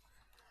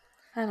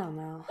 I don't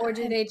know. Or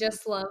do they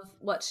just love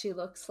what she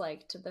looks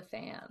like to the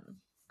fam?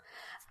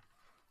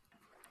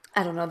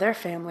 I don't know. Their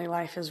family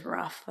life is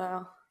rough,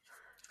 though.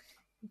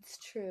 It's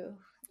true.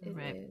 It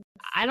Right. is.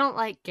 I don't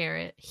like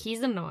Garrett.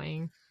 He's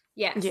annoying.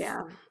 Yes.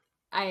 Yeah.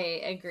 I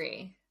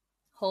agree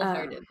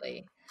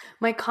wholeheartedly.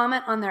 My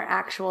comment on their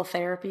actual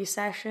therapy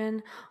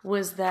session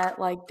was that,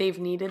 like, they've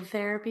needed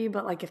therapy,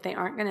 but, like, if they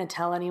aren't going to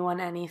tell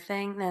anyone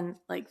anything, then,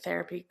 like,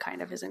 therapy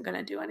kind of isn't going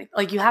to do anything.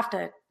 Like, you have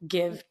to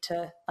give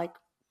to, like,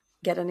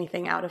 get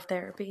anything out of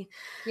therapy.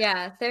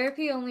 Yeah,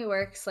 therapy only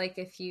works, like,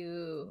 if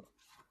you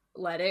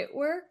let it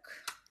work.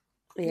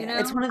 Yeah, You know?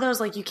 it's one of those,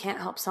 like, you can't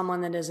help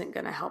someone that isn't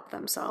going to help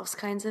themselves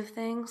kinds of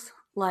things.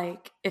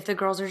 Like, if the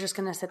girls are just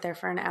going to sit there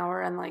for an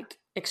hour and, like,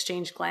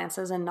 exchange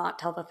glances and not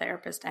tell the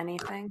therapist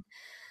anything,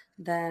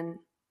 then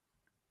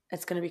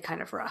it's going to be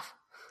kind of rough.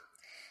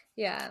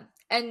 Yeah.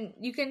 And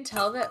you can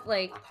tell that,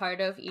 like,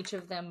 part of each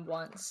of them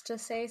wants to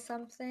say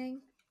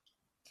something.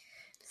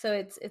 So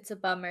it's a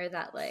bummer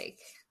that, like,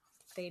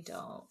 they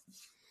don't.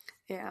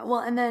 Yeah, well,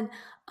 and then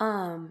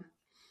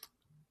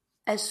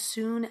as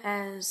soon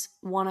as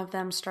one of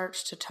them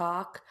starts to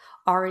talk,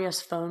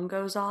 Arya's phone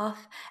goes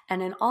off,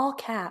 and in all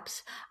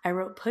caps, I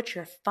wrote, "Put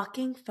your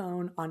fucking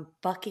phone on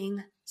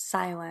fucking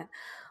silent."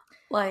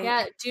 Like,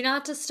 Yeah, do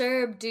not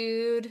disturb,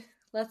 dude.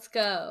 Let's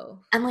go.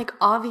 and, like,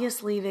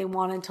 obviously they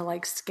wanted to,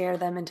 like, scare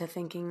them into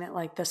thinking that,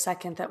 like, the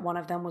second that one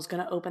of them was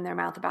going to open their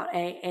mouth about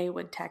A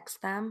would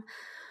text them.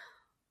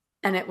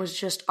 And it was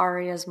just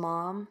Arya's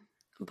mom.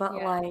 But,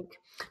 Yeah. like,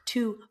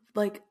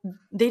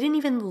 they didn't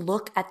even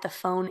look at the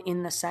phone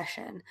in the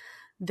session.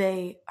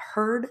 They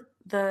heard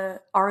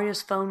the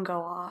Arya's phone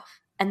go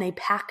off, and they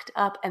packed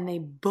up and they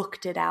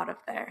booked it out of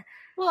there.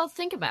 Well,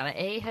 think about it.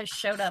 A has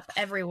showed up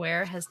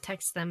everywhere, has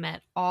texted them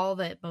at all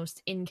the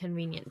most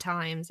inconvenient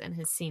times, and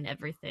has seen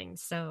everything.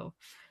 So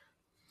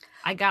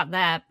I got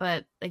that,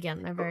 but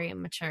again, they're very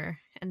immature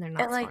and they're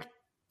not It, like, smart.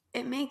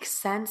 it makes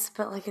sense,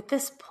 but, like, at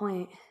this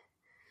point,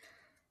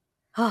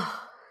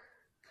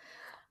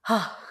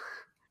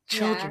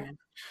 children.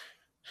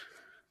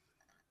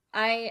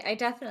 I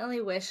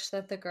definitely wish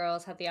that the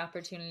girls had the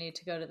opportunity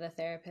to go to the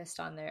therapist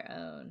on their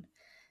own,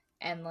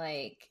 and,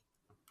 like,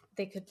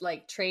 they could,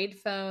 like, trade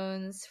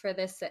phones for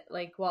this,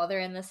 like, while they're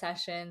in the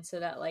session, so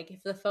that, like,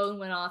 if the phone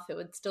went off, it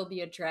would still be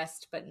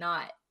addressed but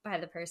not by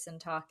the person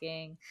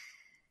talking.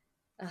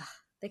 Ugh,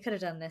 they could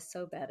have done this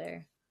so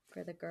better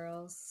for the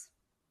girls.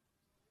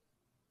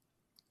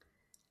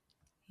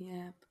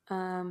 Yep.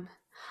 I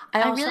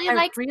really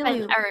like Wait,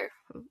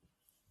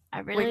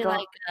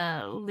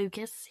 go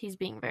Lucas. He's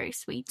being very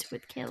sweet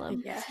with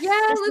Caleb. Yes. Yeah,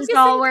 This Lucas is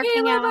all and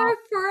working Caleb out. are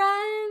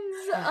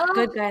friends.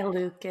 Good guy,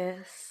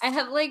 Lucas. I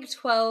have, like,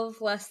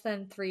 12 less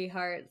than 3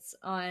 hearts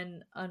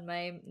on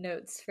my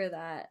notes for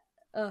that.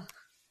 Ugh.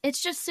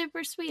 It's just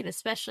super sweet,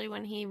 especially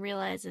when he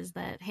realizes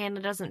that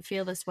Hannah doesn't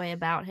feel this way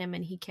about him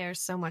and he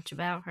cares so much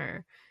about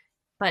her.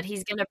 But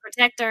he's going to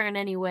protect her in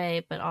any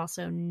way, but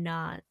also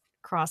not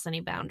cross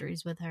any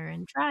boundaries with her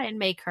and try and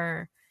make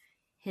her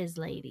his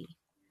lady.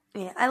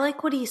 Yeah, I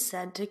like what he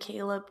said to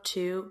Caleb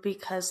too,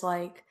 because,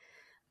 like,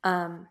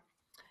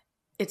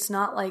 it's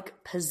not,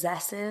 like,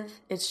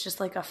 possessive. It's just,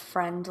 like, a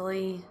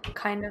friendly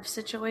kind of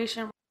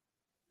situation.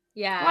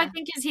 Yeah. Well, I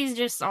think he's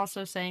just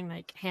also saying,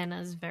 like,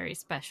 Hannah's very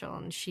special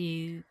and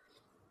she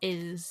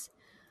is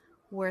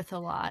worth a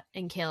lot,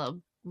 and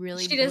Caleb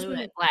really She blew doesn't.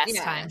 it last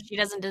Yeah. time. She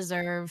doesn't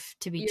deserve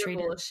to be You're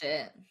treated.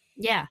 bullshit.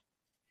 Yeah.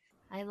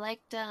 I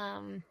liked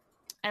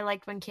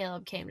when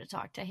Caleb came to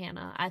talk to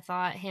Hannah. I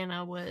thought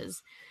Hannah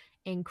was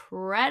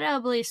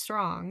incredibly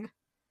strong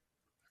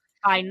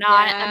by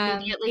not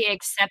immediately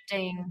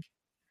accepting.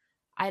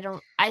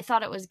 I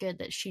thought it was good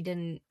that she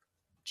didn't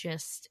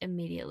just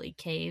immediately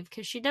cave,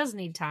 because she does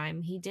need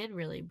time. He did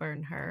really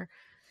burn her,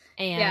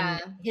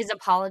 and his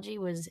apology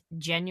was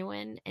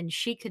genuine, and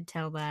she could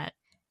tell that.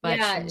 But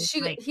Yeah, she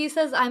was like, he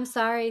says, "I'm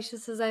sorry." She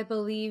says, "I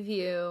believe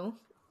you."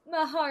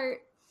 My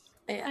heart.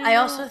 I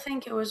also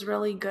think it was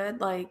really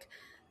good, like,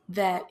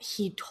 that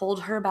he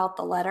told her about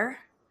the letter,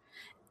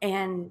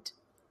 and,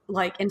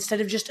 like,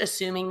 instead of just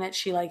assuming that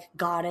she, like,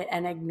 got it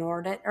and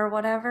ignored it or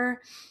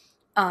whatever,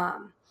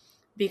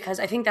 because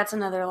I think that's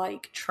another,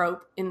 like,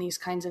 trope in these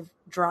kinds of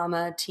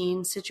drama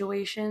teen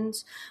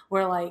situations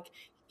where, like,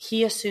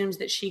 he assumes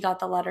that she got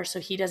the letter, so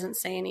he doesn't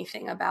say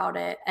anything about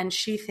it, and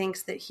she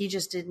thinks that he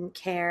just didn't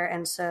care,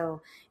 and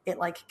so it,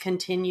 like,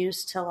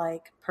 continues to,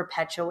 like,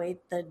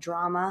 perpetuate the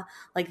drama.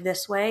 Like,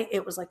 this way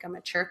it was, like, a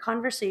mature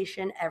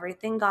conversation,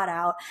 everything got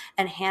out,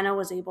 and Hannah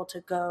was able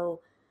to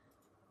go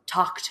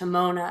talk to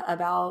Mona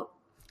about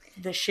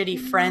the shitty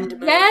friend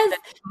move Yes,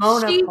 that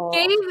Mona she pulled.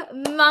 gave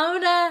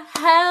Mona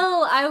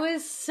hell. I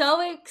was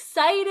so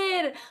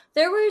excited.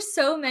 There were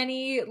so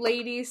many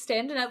ladies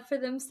standing up for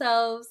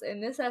themselves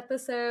in this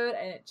episode,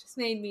 and it just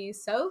made me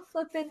so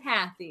flippin'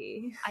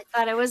 happy. I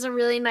thought it was a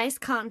really nice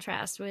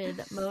contrast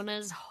with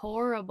Mona's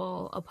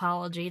horrible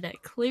apology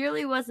that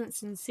clearly wasn't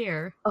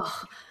sincere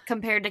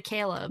compared to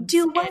Caleb's.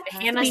 Do what,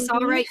 and Hannah saw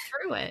sweetie? right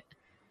through it.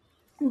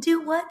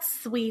 Do what,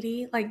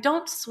 sweetie? Like,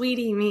 don't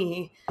sweetie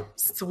me,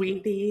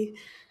 sweetie.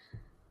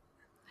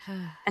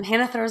 And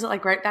Hannah throws it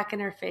like right back in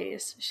her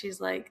face.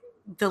 She's like,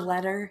 the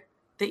letter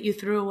that you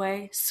threw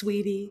away,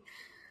 sweetie.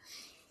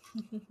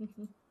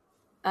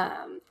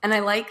 And I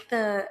like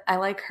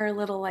her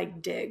little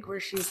like dig where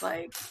she's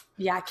like,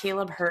 yeah,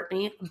 Caleb hurt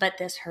me, but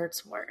this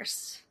hurts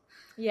worse.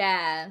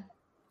 Yeah.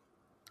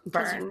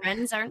 Because Burn. your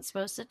friends aren't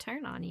supposed to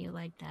turn on you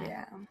like that.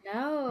 Yeah.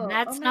 No. And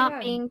that's Oh my not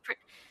God. being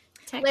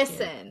protected.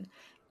 Listen,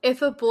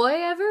 if a boy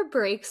ever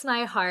breaks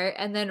my heart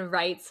and then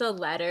writes a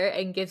letter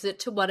and gives it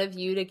to one of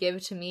you to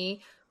give to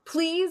me,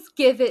 please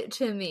give it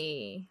to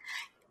me.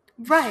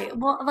 Right.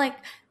 Well, like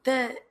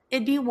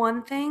it'd be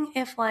one thing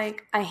if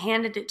like I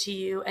handed it to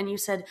you and you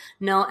said,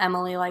 no,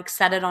 Emily, like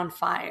set it on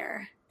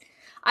fire.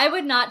 I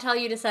would not tell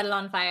you to set it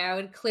on fire. I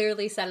would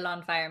clearly set it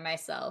on fire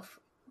myself.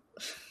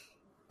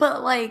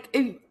 But like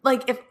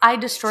if I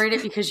destroyed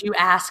it because you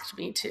asked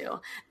me to,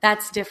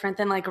 that's different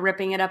than like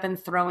ripping it up and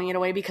throwing it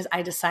away because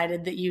I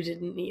decided that you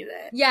didn't need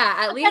it. Yeah,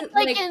 at least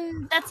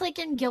that's like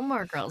in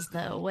Gilmore Girls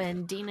though,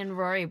 when Dean and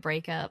Rory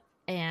break up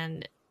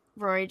and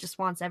Rory just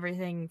wants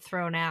everything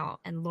thrown out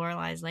and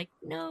Lorelai's like,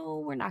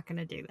 no, we're not going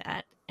to do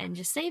that, and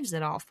just saves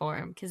it all for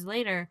him, because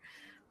later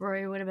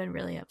Rory would have been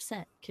really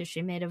upset because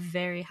she made a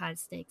very high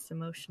stakes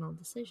emotional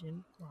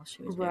decision while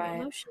she was very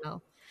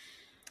emotional.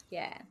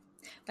 Yeah.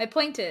 My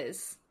point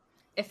is,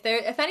 if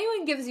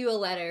anyone gives you a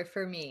letter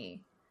for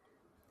me,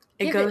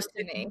 it goes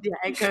to me. Yeah,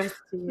 it goes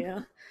to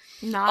you.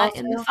 Not also,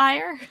 in the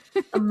fire.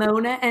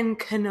 Mona and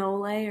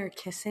Canole are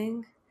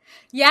kissing.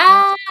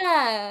 Yeah,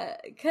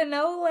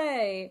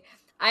 Canole.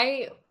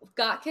 I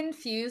got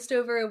confused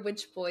over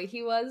which boy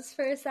he was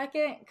for a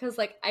second because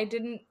like I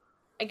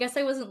guess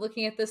I wasn't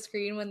looking at the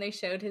screen when they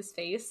showed his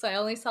face, so I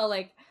only saw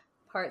like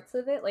parts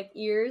of it, like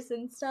ears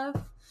and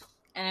stuff.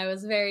 And I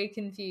was very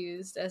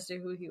confused as to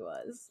who he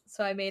was.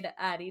 So I made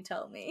Addie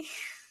tell me.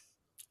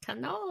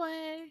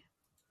 Canole.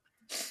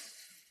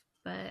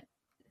 But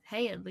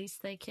hey, at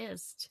least they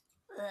kissed.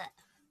 Ugh.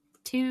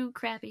 Two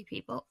crappy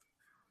people.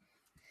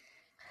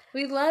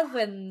 We love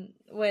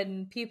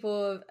when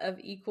people of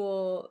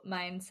equal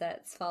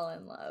mindsets fall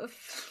in love.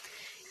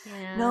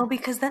 Yeah. No,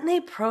 because then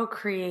they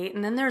procreate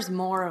and then there's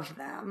more of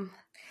them.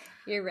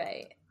 You're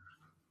right.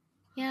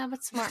 Yeah,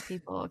 but smart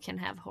people can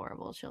have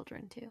horrible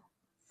children too.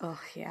 Oh,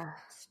 yeah.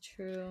 It's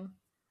true.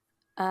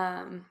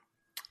 And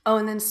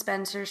then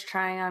Spencer's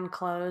trying on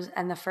clothes,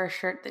 and the first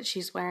shirt that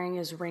she's wearing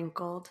is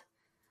wrinkled,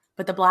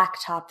 but the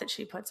black top that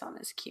she puts on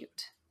is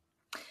cute.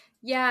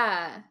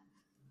 Yeah.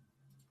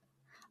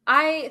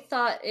 I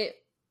thought it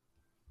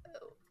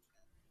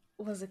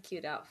was a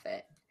cute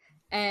outfit.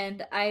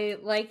 And I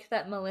like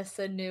that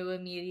Melissa knew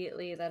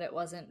immediately that it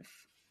wasn't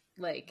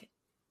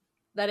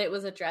that it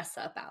was a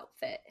dress-up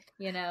outfit,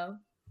 you know?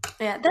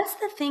 Yeah, that's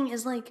the thing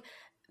is like,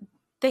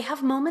 they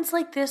have moments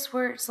like this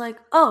where it's like,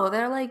 oh,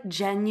 they're like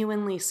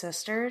genuinely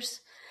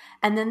sisters.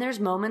 And then there's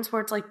moments where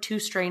it's like two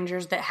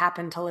strangers that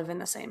happen to live in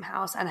the same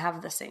house and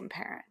have the same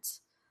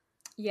parents.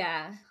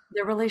 Yeah.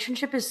 Their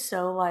relationship is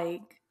so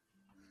like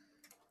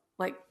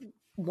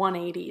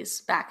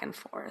 180s back and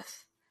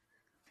forth.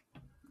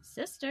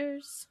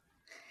 Sisters.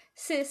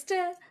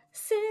 Sister.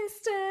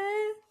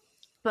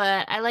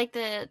 But I like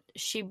that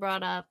she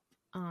brought up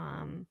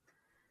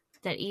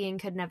that Ian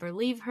could never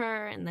leave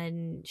her, and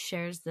then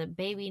shares the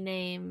baby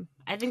name.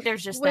 I think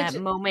there's just that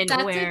moment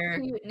where... That's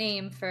a cute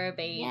name for a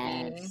baby.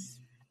 Yes.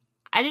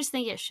 I just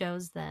think it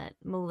shows that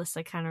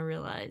Melissa kind of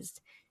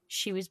realized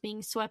she was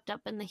being swept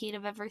up in the heat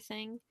of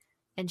everything,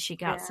 and she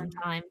got some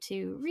time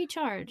to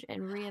recharge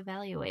and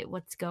reevaluate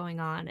what's going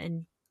on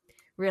and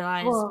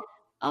realize,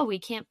 we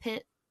can't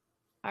pit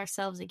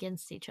ourselves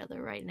against each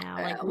other right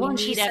now. Like, we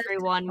need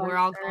everyone. We're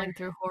all going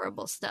through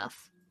horrible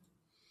stuff.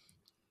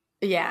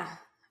 Yeah.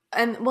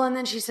 And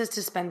then she says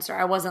to Spencer,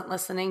 I wasn't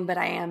listening, but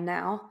I am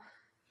now.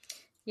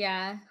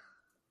 Yeah.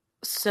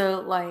 So,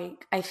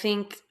 like, I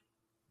think,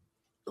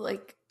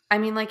 like, I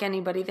mean, like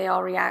anybody, they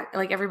all react,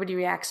 like, everybody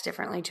reacts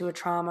differently to a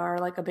trauma or,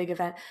 like, a big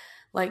event.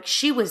 Like,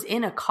 she was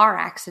in a car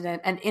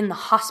accident and in the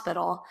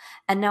hospital,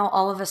 and now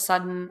all of a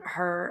sudden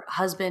her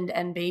husband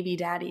and baby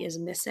daddy is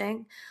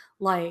missing.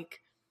 Like,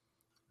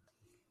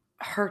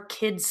 her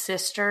kid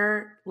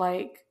sister,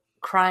 like,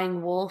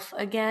 crying wolf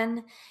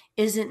again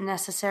isn't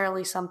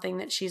necessarily something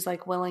that she's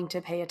like willing to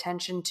pay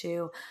attention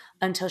to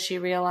until she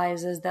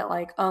realizes that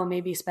like, oh,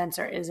 maybe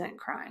Spencer isn't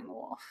crying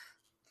wolf.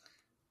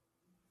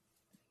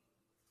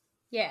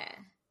 Yeah.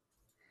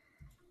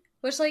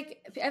 Which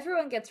like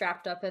everyone gets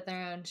wrapped up in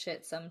their own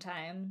shit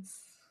sometimes.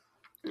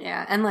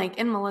 Yeah, and like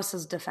in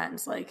Melissa's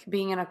defense, like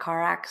being in a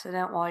car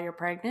accident while you're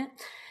pregnant,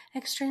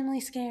 extremely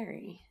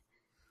scary.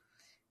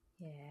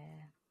 Yeah.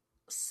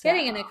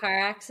 Getting in a car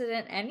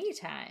accident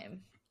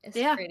anytime is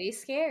pretty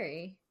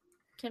scary.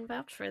 Can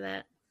vouch for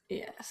that.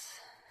 Yes.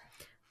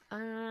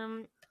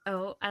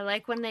 Oh, I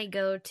like when they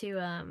go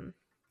to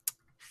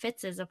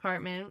Fitz's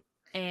apartment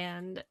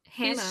and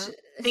Hannah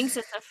thinks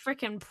it's a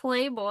freaking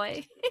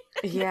Playboy.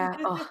 Yeah.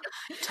 Oh,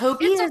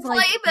 Toby is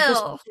like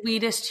the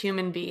sweetest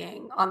human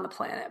being on the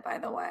planet, by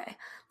the way.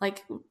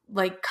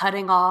 Like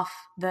cutting off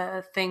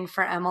the thing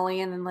for Emily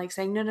and then like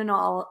saying,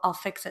 no, I'll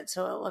fix it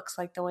so it looks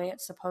like the way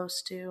it's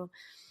supposed to.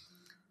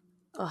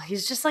 Oh,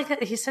 he's just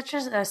like he's such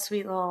a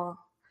sweet little,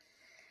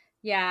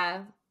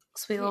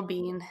 sweet little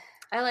bean.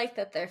 I like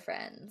that they're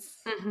friends.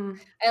 Mm-hmm.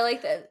 I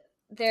like that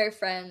they're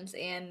friends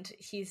and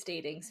he's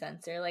dating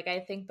Spencer. Like,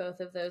 I think both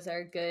of those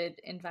are good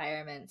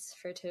environments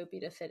for Toby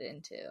to fit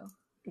into.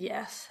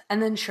 Yes.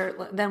 And then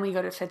then we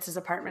go to Fitz's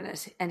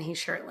apartment and he's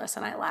shirtless,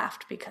 and I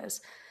laughed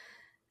because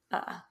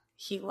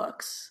he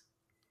looks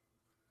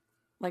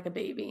like a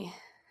baby.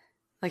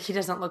 Like, he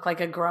doesn't look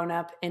like a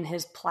grown-up in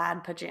his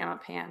plaid pajama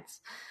pants.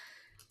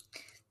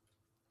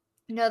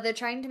 No, they're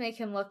trying to make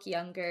him look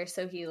younger,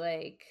 so he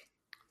like...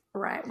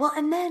 Right. Well,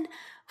 and then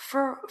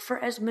for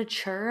as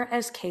mature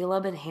as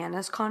Caleb and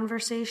Hannah's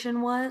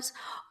conversation was,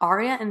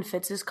 Aria and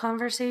Fitz's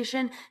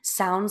conversation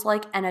sounds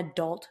like an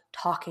adult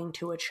talking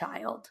to a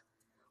child.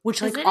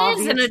 Which, like,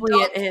 obviously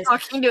it is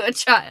talking to a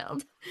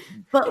child.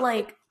 But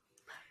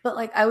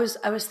I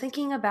was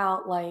thinking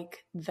about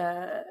like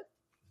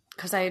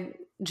because I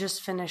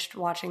just finished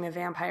watching the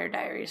Vampire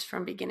Diaries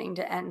from beginning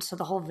to end, so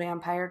the whole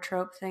vampire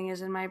trope thing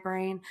is in my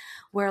brain,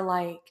 where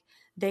like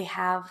they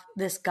have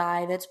this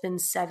guy that's been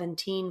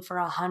 17 for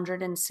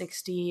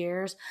 160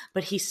 years,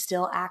 but he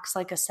still acts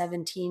like a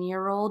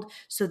 17-year-old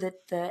so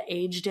that the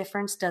age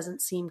difference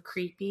doesn't seem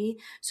creepy.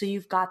 So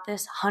you've got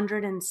this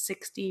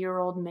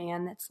 160-year-old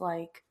man that's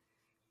like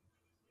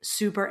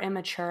super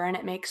immature and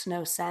it makes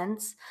no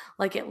sense.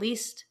 Like, at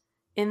least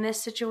in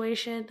this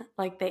situation,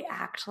 like, they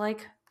act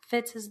like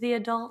Fitz is the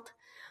adult,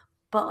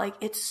 but like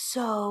it's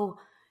so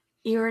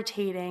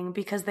irritating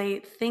because they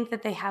think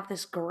that they have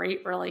this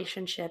great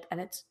relationship and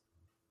it's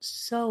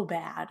so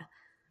bad.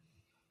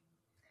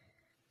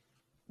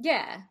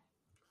 Yeah.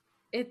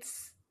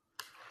 It's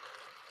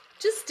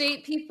just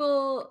date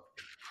people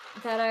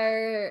that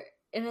are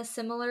in a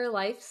similar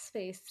life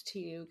space to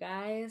you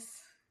guys.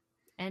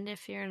 And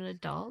if you're an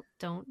adult,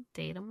 don't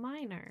date a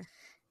minor.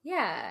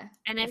 Yeah.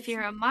 And if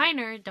you're a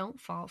minor,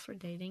 don't fall for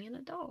dating an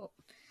adult.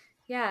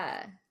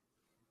 Yeah.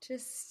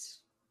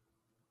 Just,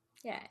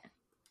 yeah.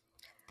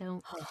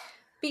 Don't.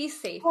 Be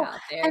safe out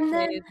there,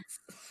 kids.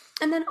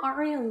 And then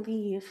Aria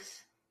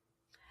leaves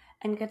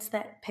and gets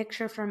that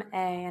picture from A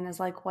and is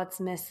like, what's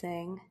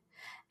missing?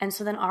 And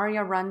so then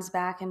Aria runs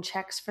back and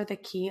checks for the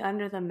key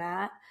under the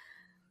mat.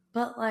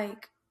 But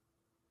like,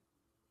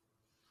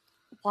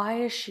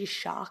 why is she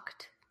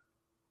shocked?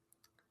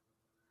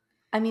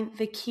 I mean,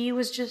 the key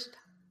was just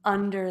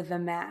under the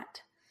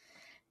mat.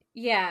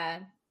 Yeah.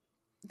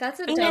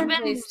 That's a dumb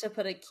place to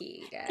put a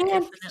key, guys. And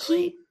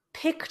definitely. he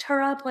picked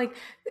her up. Like,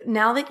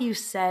 now that you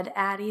said,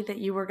 Addie, that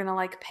you were going to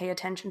like pay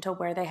attention to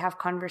where they have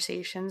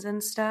conversations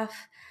and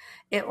stuff,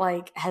 it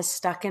like has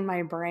stuck in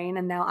my brain.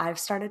 And now I've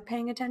started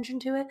paying attention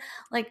to it.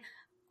 Like,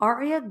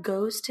 Aria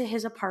goes to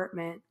his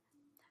apartment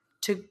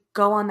to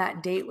go on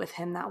that date with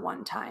him that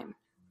one time.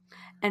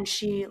 And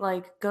she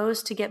like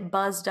goes to get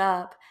buzzed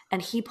up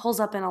and he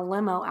pulls up in a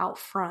limo out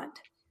front.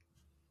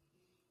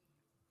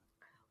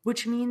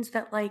 Which means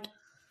that like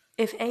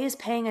if A is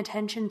paying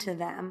attention to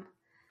them,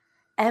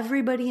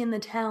 everybody in the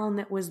town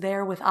that was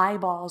there with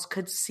eyeballs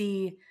could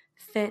see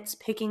Fitz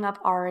picking up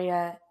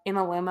Aria in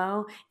a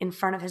limo in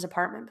front of his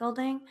apartment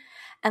building.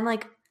 And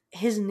like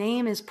his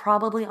name is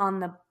probably on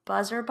the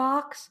buzzer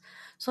box.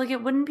 So like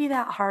it wouldn't be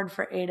that hard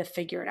for A to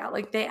figure it out.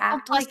 Like they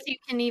act plus like you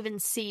can even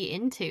see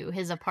into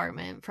his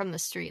apartment from the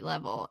street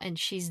level, and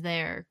she's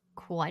there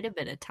quite a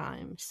bit of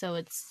time. So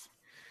it's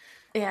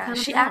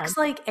she acts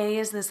like A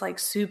is this like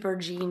super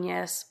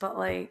genius, but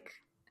like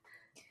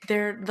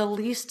they're the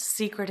least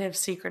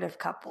secretive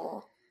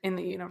couple in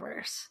the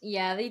universe.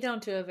 Yeah, they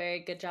don't do a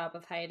very good job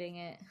of hiding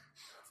it.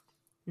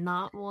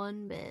 Not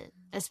one bit.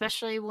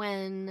 Especially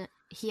when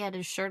he had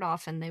his shirt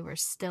off and they were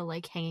still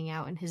like hanging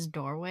out in his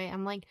doorway.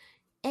 I'm like,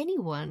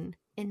 anyone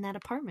in that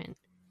apartment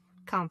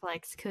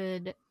complex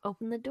could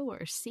open the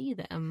door, see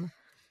them.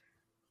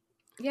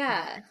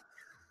 Yeah.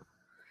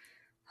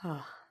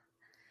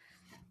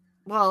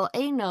 Well,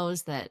 A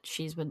knows that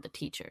she's with the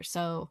teacher,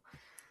 so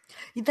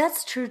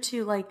that's true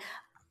too. Like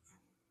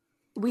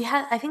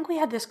I think we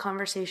had this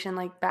conversation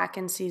like back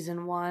in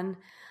season 1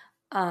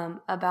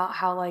 about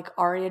how like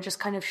Aria just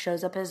kind of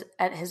shows up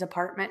at his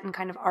apartment and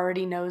kind of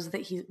already knows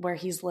that where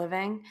he's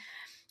living,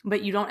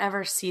 but you don't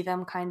ever see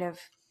them kind of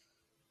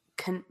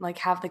like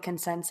have the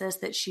consensus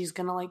that she's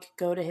gonna like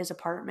go to his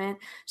apartment.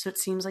 So it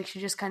seems like she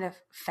just kind of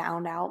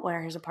found out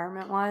where his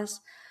apartment was.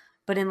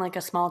 But in like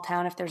a small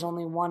town, if there's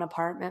only one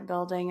apartment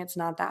building, it's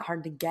not that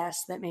hard to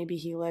guess that maybe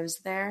he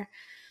lives there.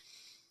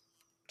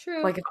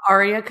 True. Like if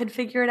Aria could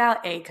figure it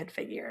out, A could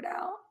figure it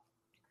out.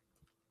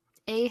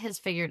 A has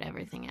figured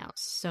everything out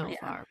so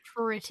far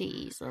pretty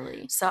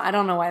easily. So I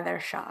don't know why they're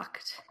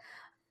shocked.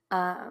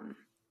 And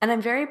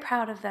I'm very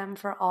proud of them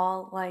for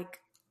all like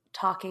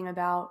talking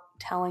about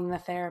telling the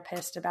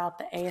therapist about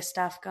the A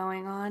stuff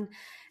going on.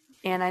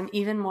 And I'm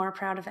even more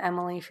proud of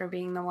Emily for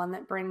being the one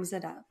that brings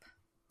it up.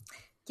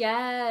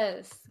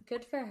 Yes,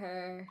 good for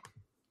her.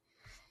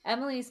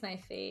 Emily's my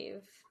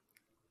fave.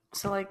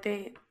 So like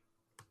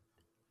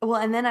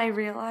and then I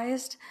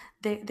realized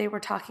they were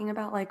talking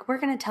about like, we're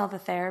going to tell the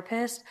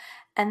therapist.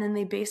 And then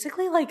they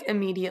basically like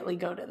immediately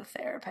go to the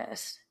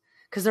therapist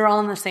because they're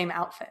all in the same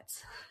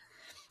outfits.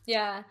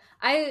 Yeah,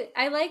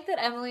 I like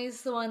that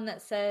Emily's the one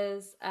that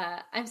says,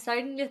 I'm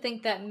starting to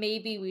think that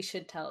maybe we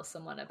should tell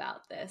someone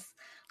about this.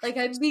 Like,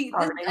 I'm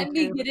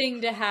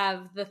beginning to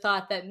have the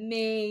thought that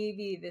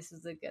maybe this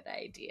is a good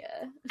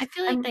idea. I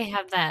feel like they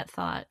have that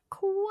thought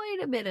quite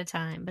a bit of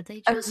time, but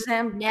they just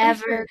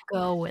never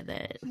go with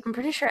it. I'm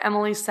pretty sure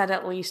Emily said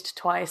at least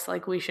twice,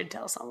 like, we should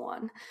tell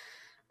someone.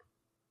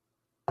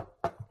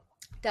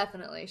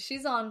 Definitely.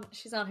 She's on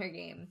her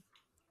game.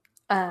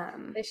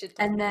 They should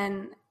tell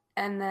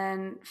And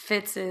then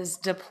Fitz's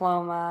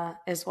diploma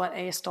is what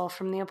A stole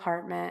from the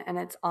apartment, and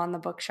it's on the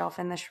bookshelf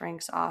in the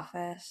shrink's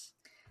office.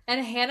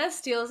 And Hannah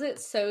steals it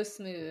so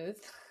smooth.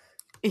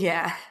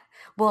 Yeah.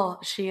 Well,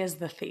 she is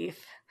the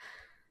thief.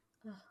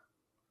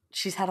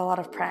 She's had a lot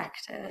of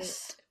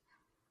practice.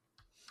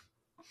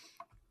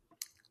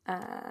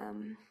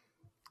 And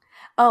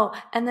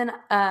then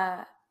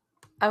I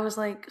was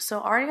like, so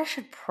Arya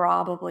should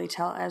probably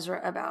tell Ezra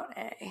about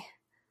A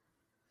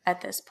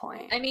at this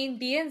point. I mean,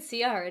 B and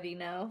C already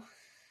know.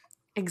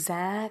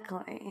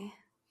 Exactly.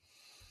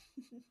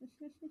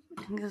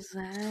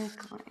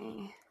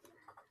 Exactly.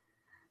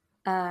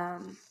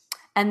 And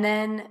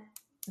then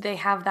they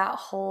have that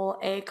whole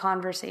A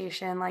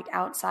conversation like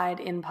outside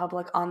in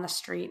public on the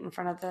street in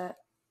front of the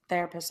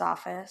therapist's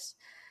office,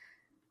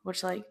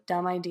 which like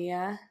dumb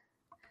idea.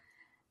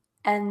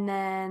 And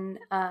then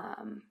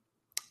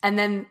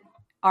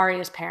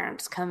Arya's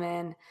parents come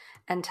in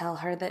and tell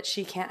her that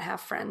she can't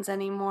have friends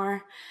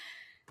anymore.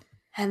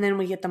 And then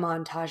we get the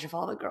montage of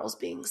all the girls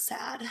being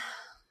sad.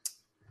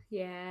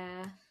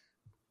 Yeah.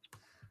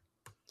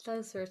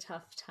 Those were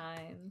tough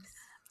times.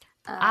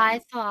 I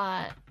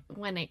thought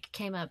when it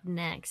came up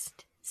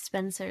next,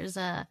 Spencer's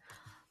a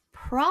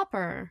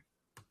proper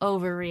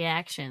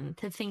overreaction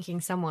to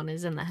thinking someone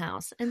is in the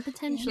house and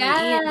potentially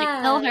Ian to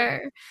kill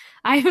her.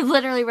 I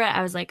literally read,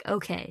 I was like,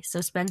 okay,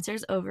 so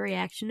Spencer's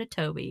overreaction to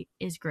Toby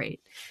is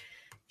great.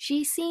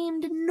 She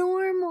seemed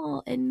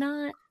normal and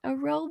not a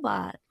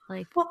robot.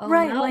 Like, no,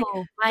 like,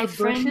 my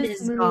friend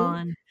is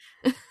gone.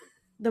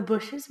 The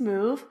bushes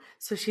move,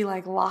 so she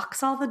like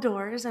locks all the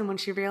doors, and when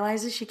she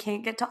realizes she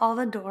can't get to all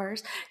the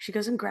doors, she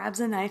goes and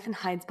grabs a knife and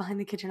hides behind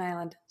the kitchen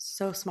island.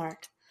 So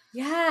smart.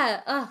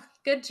 Yeah.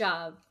 Good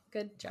job.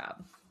 Good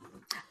job.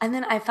 And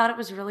then I thought it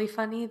was really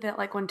funny that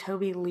like when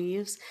Toby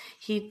leaves,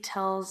 he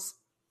tells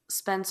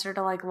Spencer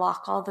to like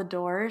lock all the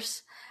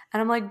doors.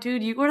 And I'm like,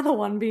 dude, you were the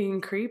one being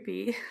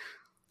creepy.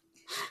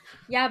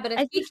 Yeah, but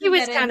I think he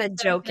was kind of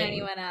joking.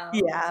 Anyone else.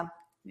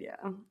 Yeah.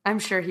 I'm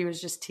sure he was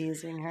just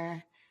teasing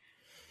her.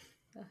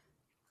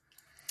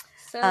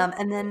 So,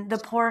 and then the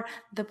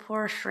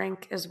poor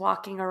shrink is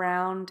walking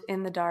around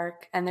in the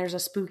dark, and there's a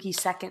spooky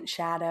second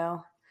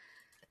shadow.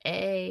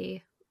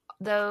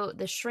 Though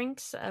the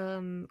shrink's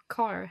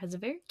car has a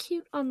very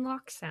cute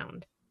unlock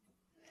sound.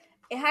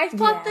 I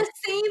thought the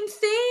same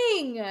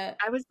thing.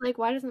 I was like,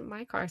 why doesn't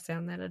my car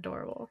sound that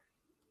adorable?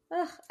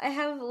 I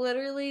have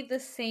literally the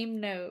same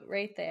note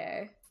right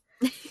there.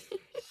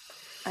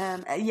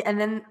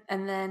 And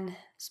then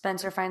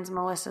Spencer finds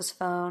Melissa's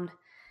phone,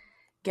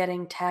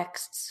 getting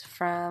texts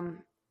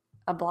from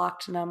a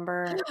blocked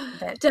number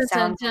that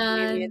sounds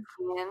like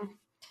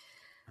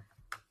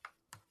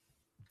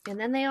And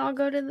then they all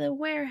go to the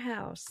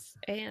warehouse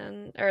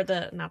the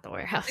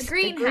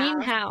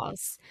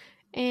greenhouse.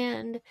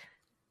 And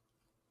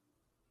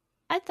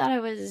I thought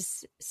it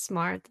was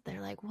smart that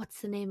they're like,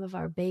 what's the name of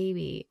our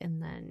baby?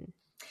 And then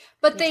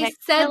but they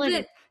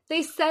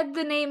said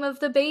the name of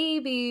the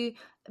baby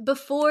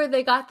before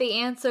they got the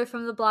answer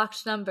from the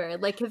blocked number.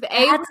 Like if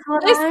A was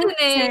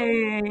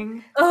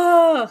listening.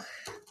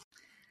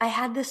 I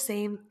had the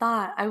same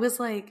thought. I was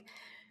like,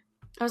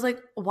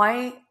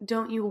 why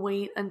don't you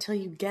wait until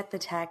you get the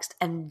text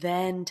and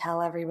then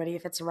tell everybody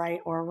if it's right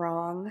or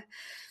wrong?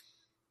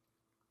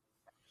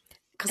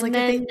 Because like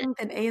if they think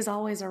that A is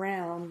always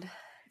around.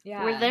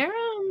 Yeah.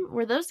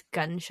 Were those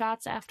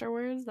gunshots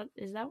afterwards?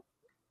 Is that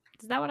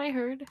what I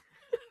heard?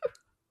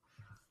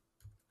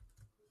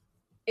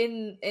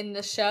 In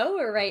the show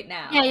or right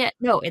now? Yeah.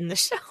 No, in the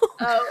show.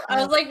 Oh, I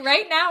was like,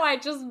 right now I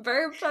just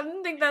burped. I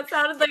didn't think that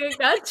sounded like a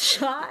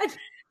gunshot.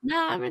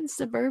 No, I'm in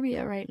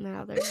suburbia right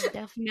now. There's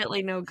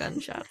definitely no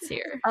gunshots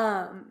here.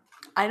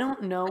 I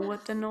don't know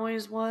what the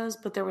noise was,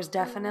 but there was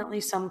definitely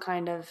some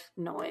kind of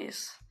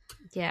noise.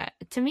 Yeah,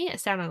 to me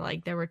it sounded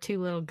like there were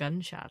two little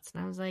gunshots,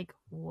 and I was like,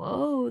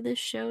 whoa, this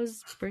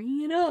show's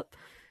bringing it up.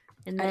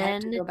 And then I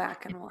have to go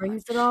back and watch.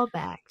 Brings it all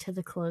back to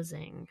the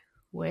closing.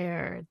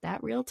 where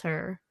that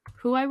realtor,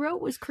 who I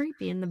wrote was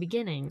creepy in the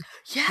beginning,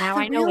 Yeah, now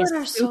the I know is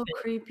realtor's so stupid,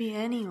 creepy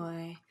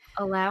anyway.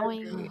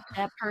 allowing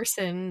that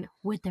person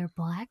with their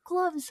black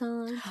gloves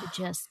on to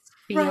just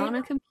be Right. on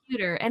a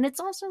computer. And it's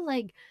also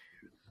like,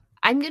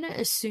 I'm going to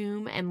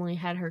assume Emily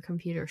had her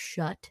computer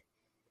shut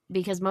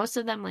because most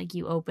of them, like,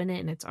 you open it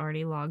and it's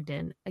already logged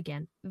in.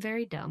 Again,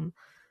 very dumb.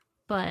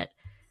 But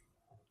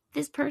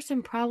this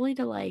person probably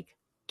to, like,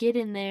 get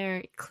in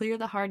there, clear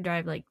the hard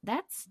drive, like,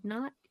 that's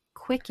not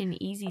quick and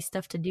easy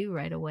stuff to do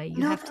right away. You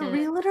No, have the to.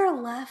 realtor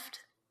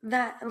left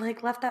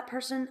that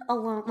person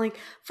alone. Like,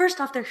 first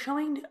off, they're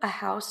showing a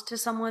house to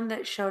someone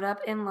that showed up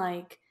in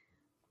like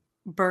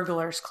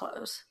burglar's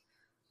clothes.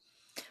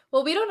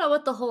 Well, we don't know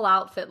what the whole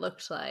outfit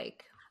looked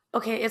like.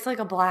 Okay, it's like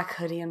a black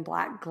hoodie and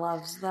black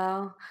gloves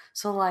though.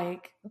 So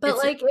like, But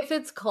it's like if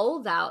it's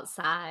cold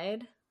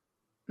outside,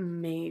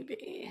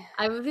 maybe.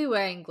 I would be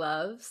wearing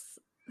gloves.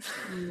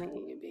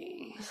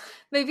 Maybe.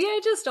 Maybe I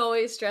just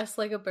always dress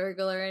like a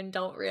burglar and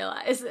don't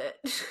realize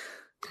it.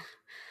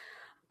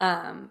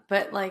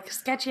 But like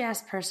sketchy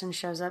ass person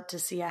shows up to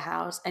see a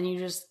house and you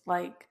just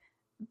like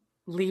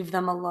leave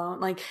them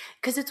alone. Like,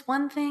 because it's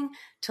one thing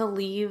to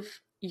leave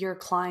your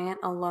client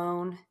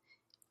alone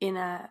in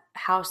a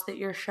house that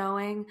you're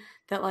showing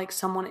that like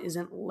someone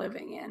isn't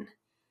living in.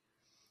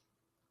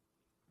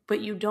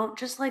 But you don't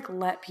just like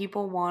let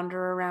people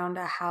wander around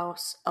a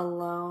house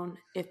alone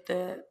if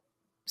the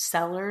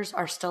sellers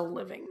are still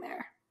living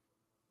there.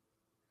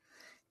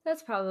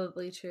 That's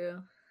probably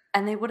true.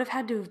 And they would have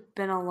had to have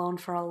been alone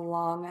for a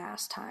long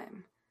ass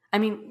time. I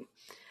mean,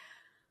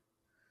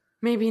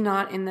 maybe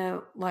not in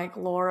the like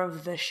lore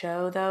of the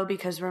show though,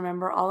 because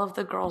remember all of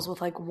the girls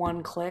with like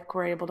one click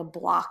were able to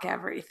block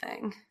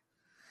everything.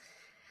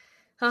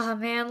 Oh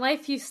man,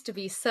 life used to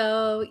be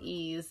so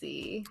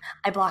easy.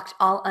 I blocked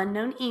all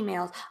unknown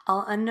emails,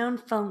 all unknown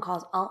phone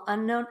calls, all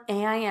unknown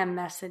AIM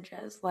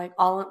messages, like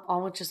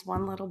all with just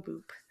one little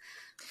boop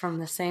from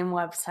the same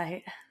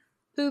website.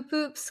 Boop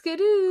boop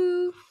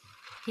skidoo.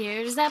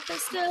 Here's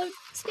episode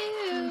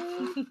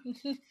 2.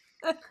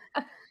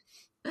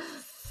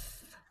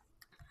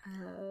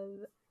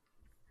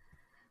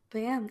 But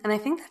yeah, and I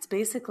think that's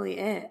basically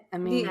it. I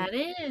mean, That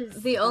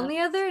is. The only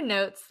other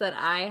notes that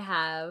I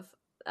have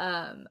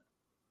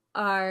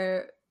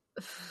are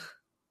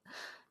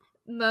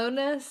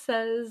Mona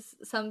says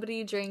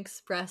somebody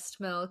drinks breast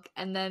milk,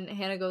 and then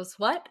Hannah goes,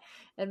 "What?"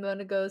 And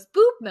Mona goes,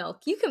 "Boob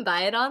milk. You can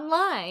buy it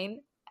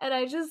online." And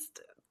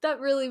that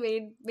really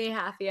made me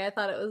happy. I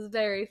thought it was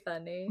very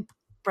funny.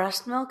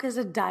 breast milk as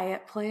a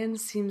diet plan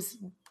seems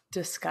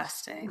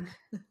disgusting.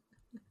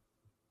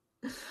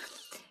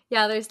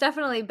 Yeah, there's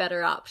definitely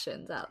better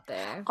options out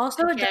there.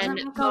 Also, it Again, doesn't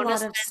make a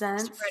Mona's lot of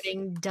sense.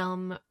 spreading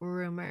dumb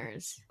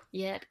rumors,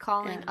 yet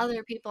calling Yeah.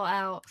 other people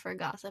out for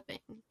gossiping.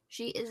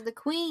 She is the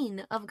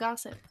queen of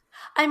gossip.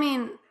 I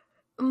mean,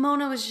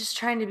 Mona was just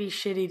trying to be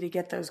shitty to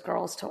get those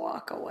girls to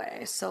walk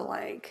away. So,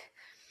 like,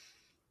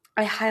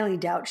 I highly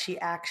doubt she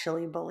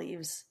actually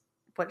believes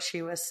what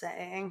she was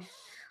saying.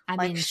 I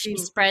Like, mean, she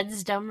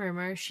spreads dumb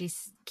rumors. She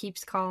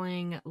keeps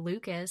calling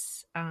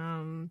Lucas,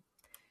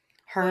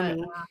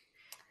 Hermie.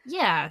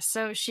 yeah,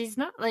 so she's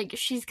not like,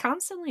 she's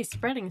constantly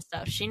spreading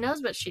stuff. She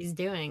knows what she's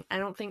doing. I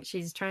don't think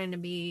she's trying to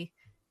be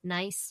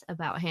nice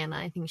about Hannah.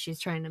 I think she's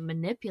trying to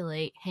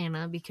manipulate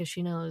Hannah because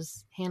she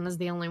knows Hannah's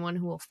the only one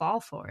who will fall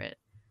for it.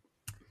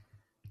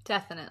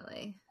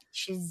 Definitely.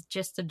 She's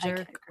just a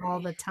jerk all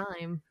the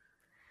time.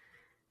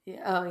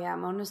 Yeah. Oh, yeah,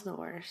 Mona's the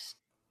worst.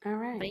 All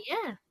right. But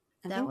yeah,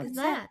 that was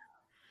that's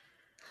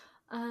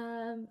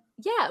that.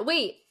 Yeah,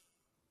 wait.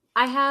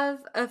 I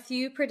have a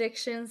few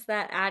predictions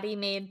that Addie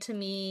made to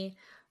me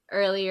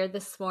earlier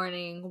this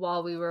morning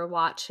while we were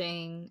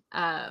watching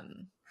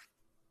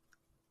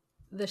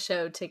the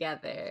show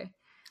together.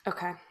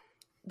 Okay.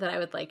 That I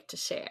would like to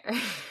share.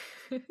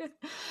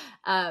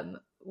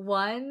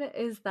 One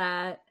is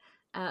that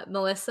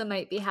Melissa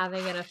might be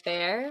having an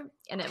affair,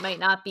 and it might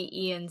not be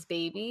Ian's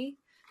baby.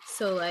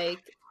 So,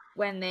 like,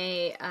 when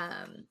they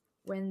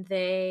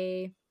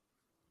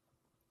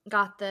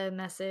got the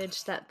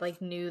message that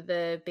like knew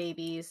the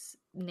baby's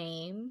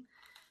name,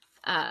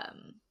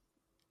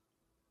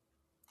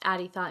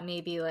 Addie thought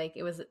maybe like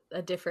it was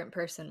a different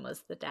person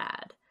was the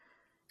dad.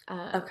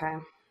 Okay.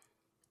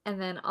 And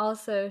then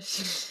also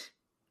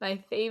my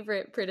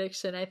favorite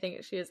prediction I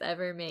think she has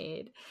ever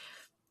made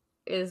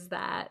is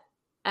that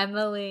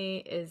Emily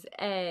is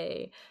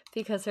A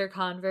because her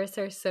Converse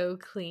are so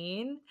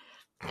clean.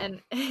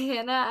 And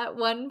Hannah at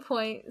one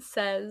point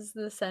says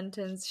the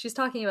sentence, she's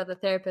talking about the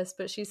therapist,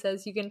 but she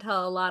says you can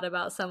tell a lot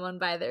about someone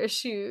by their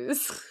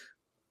shoes.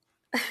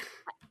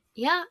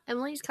 Yeah,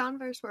 Emily's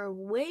Converse were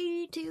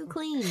way too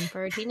clean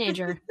for a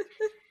teenager.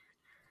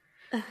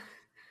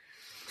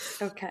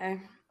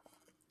 Okay.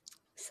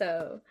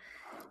 So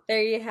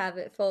there you have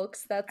it,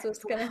 folks. That's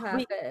what's going to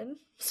happen.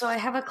 So I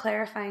have a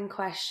clarifying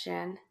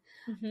question.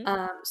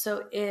 Mm-hmm.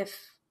 So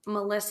if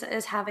Melissa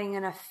is having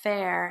an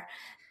affair,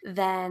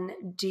 then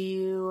do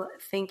you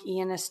think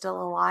Ian is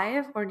still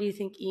alive or do you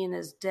think Ian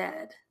is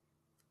dead?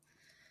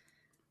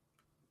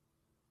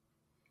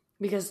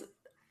 Because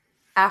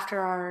after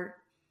our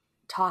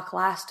talk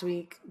last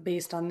week,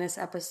 based on this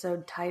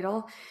episode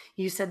title,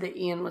 you said that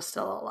Ian was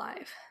still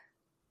alive.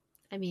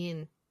 I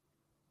mean,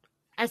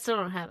 I still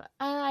don't have it.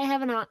 I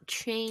have not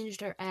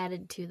changed or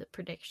added to the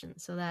prediction,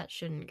 so that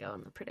shouldn't go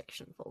in the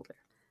prediction folder.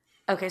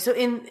 Okay, so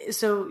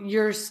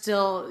you're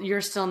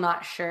still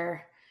not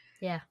sure.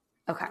 Yeah.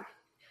 Okay.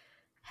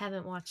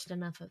 Haven't watched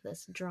enough of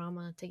this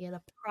drama to get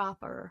a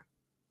proper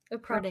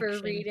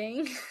prediction.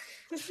 Reading.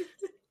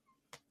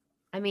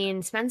 I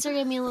mean, Spencer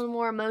gave me a little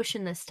more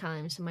emotion this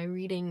time, so my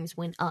readings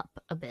went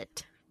up a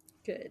bit.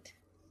 Good.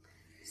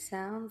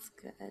 Sounds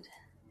good.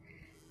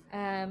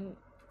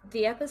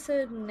 The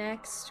episode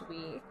next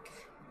week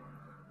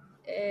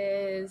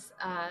is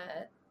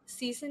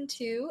season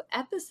 2,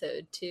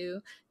 episode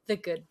 2, The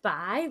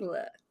Goodbye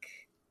Look.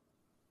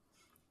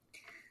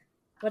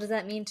 What does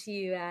that mean to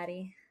you,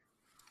 Addie?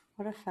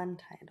 What a fun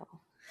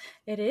title.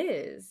 It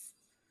is.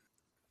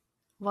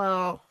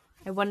 Well,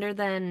 I wonder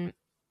then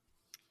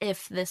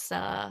if this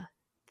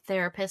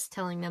therapist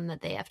telling them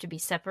that they have to be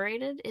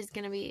separated is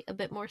going to be a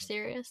bit more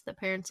serious. The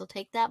parents will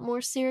take that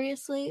more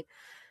seriously.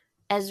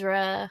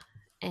 Ezra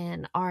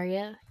and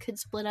Arya could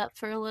split up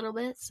for a little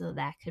bit, so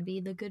that could be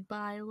the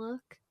goodbye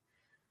look.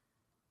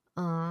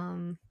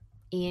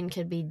 Ian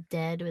could be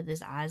dead with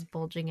his eyes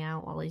bulging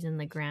out while he's in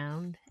the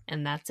ground,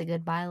 and that's a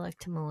goodbye look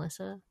to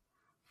Melissa.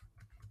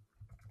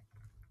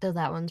 Though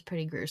that one's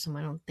pretty gruesome,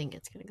 I don't think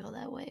it's going to go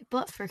that way.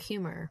 But for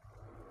humor,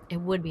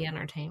 it would be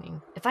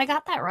entertaining. If I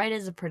got that right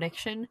as a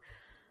prediction,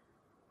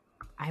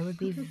 I would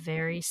be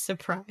very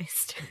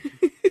surprised.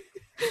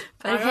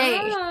 But hey,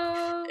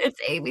 it's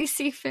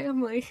ABC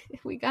Family.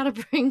 We gotta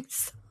bring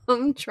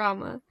some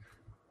drama.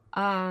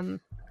 I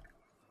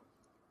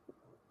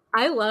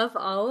love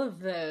all of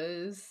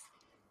those.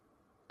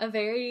 A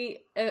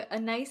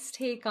nice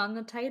take on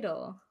the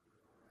title.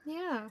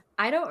 Yeah.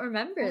 I don't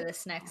remember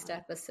this next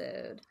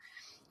episode.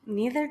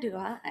 Neither do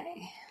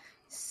I.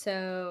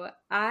 So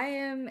I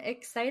am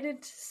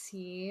excited to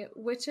see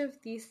which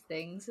of these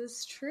things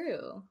is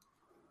true.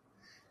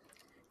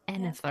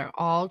 And if they're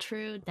all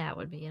true, that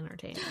would be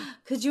entertaining.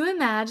 Could you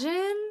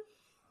imagine?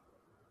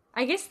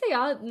 I guess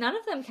none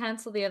of them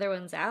cancel the other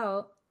ones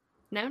out.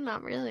 No,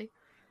 not really.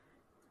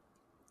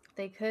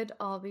 They could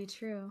all be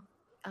true.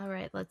 All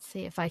right, let's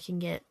see if I can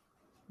get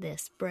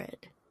this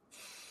bread.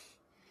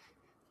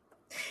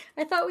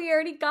 I thought we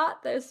already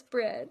got this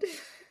bread.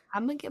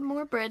 I'm gonna get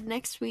more bread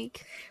next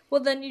week.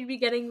 Well, then you'd be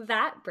getting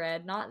that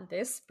bread, not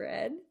this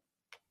bread.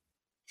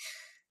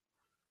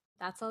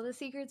 That's all the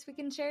secrets we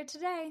can share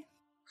today.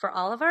 For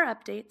all of our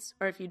updates,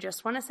 or if you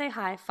just want to say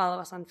hi,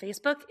 follow us on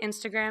Facebook,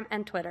 Instagram,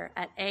 and Twitter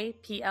at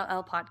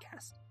APLL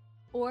Podcast.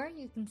 Or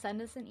you can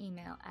send us an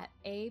email at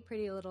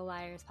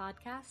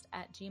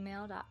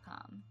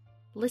aprettylittleliarspodcast@gmail.com.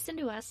 Listen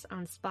to us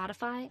on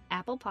Spotify,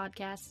 Apple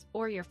Podcasts,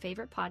 or your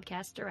favorite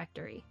podcast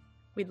directory.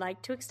 We'd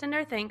like to extend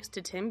our thanks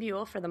to Tim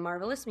Buell for the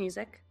marvelous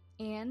music.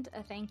 And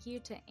a thank you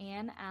to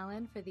Anne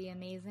Allen for the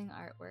amazing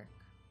artwork.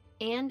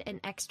 And an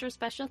extra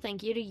special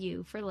thank you to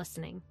you for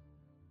listening.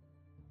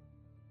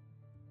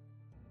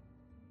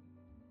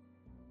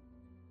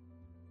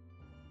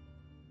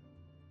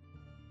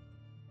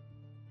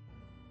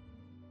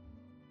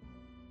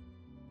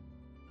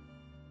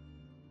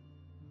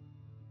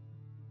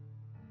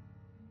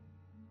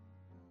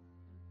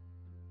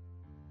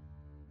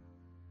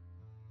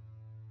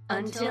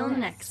 Until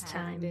next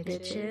time,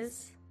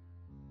 bitches.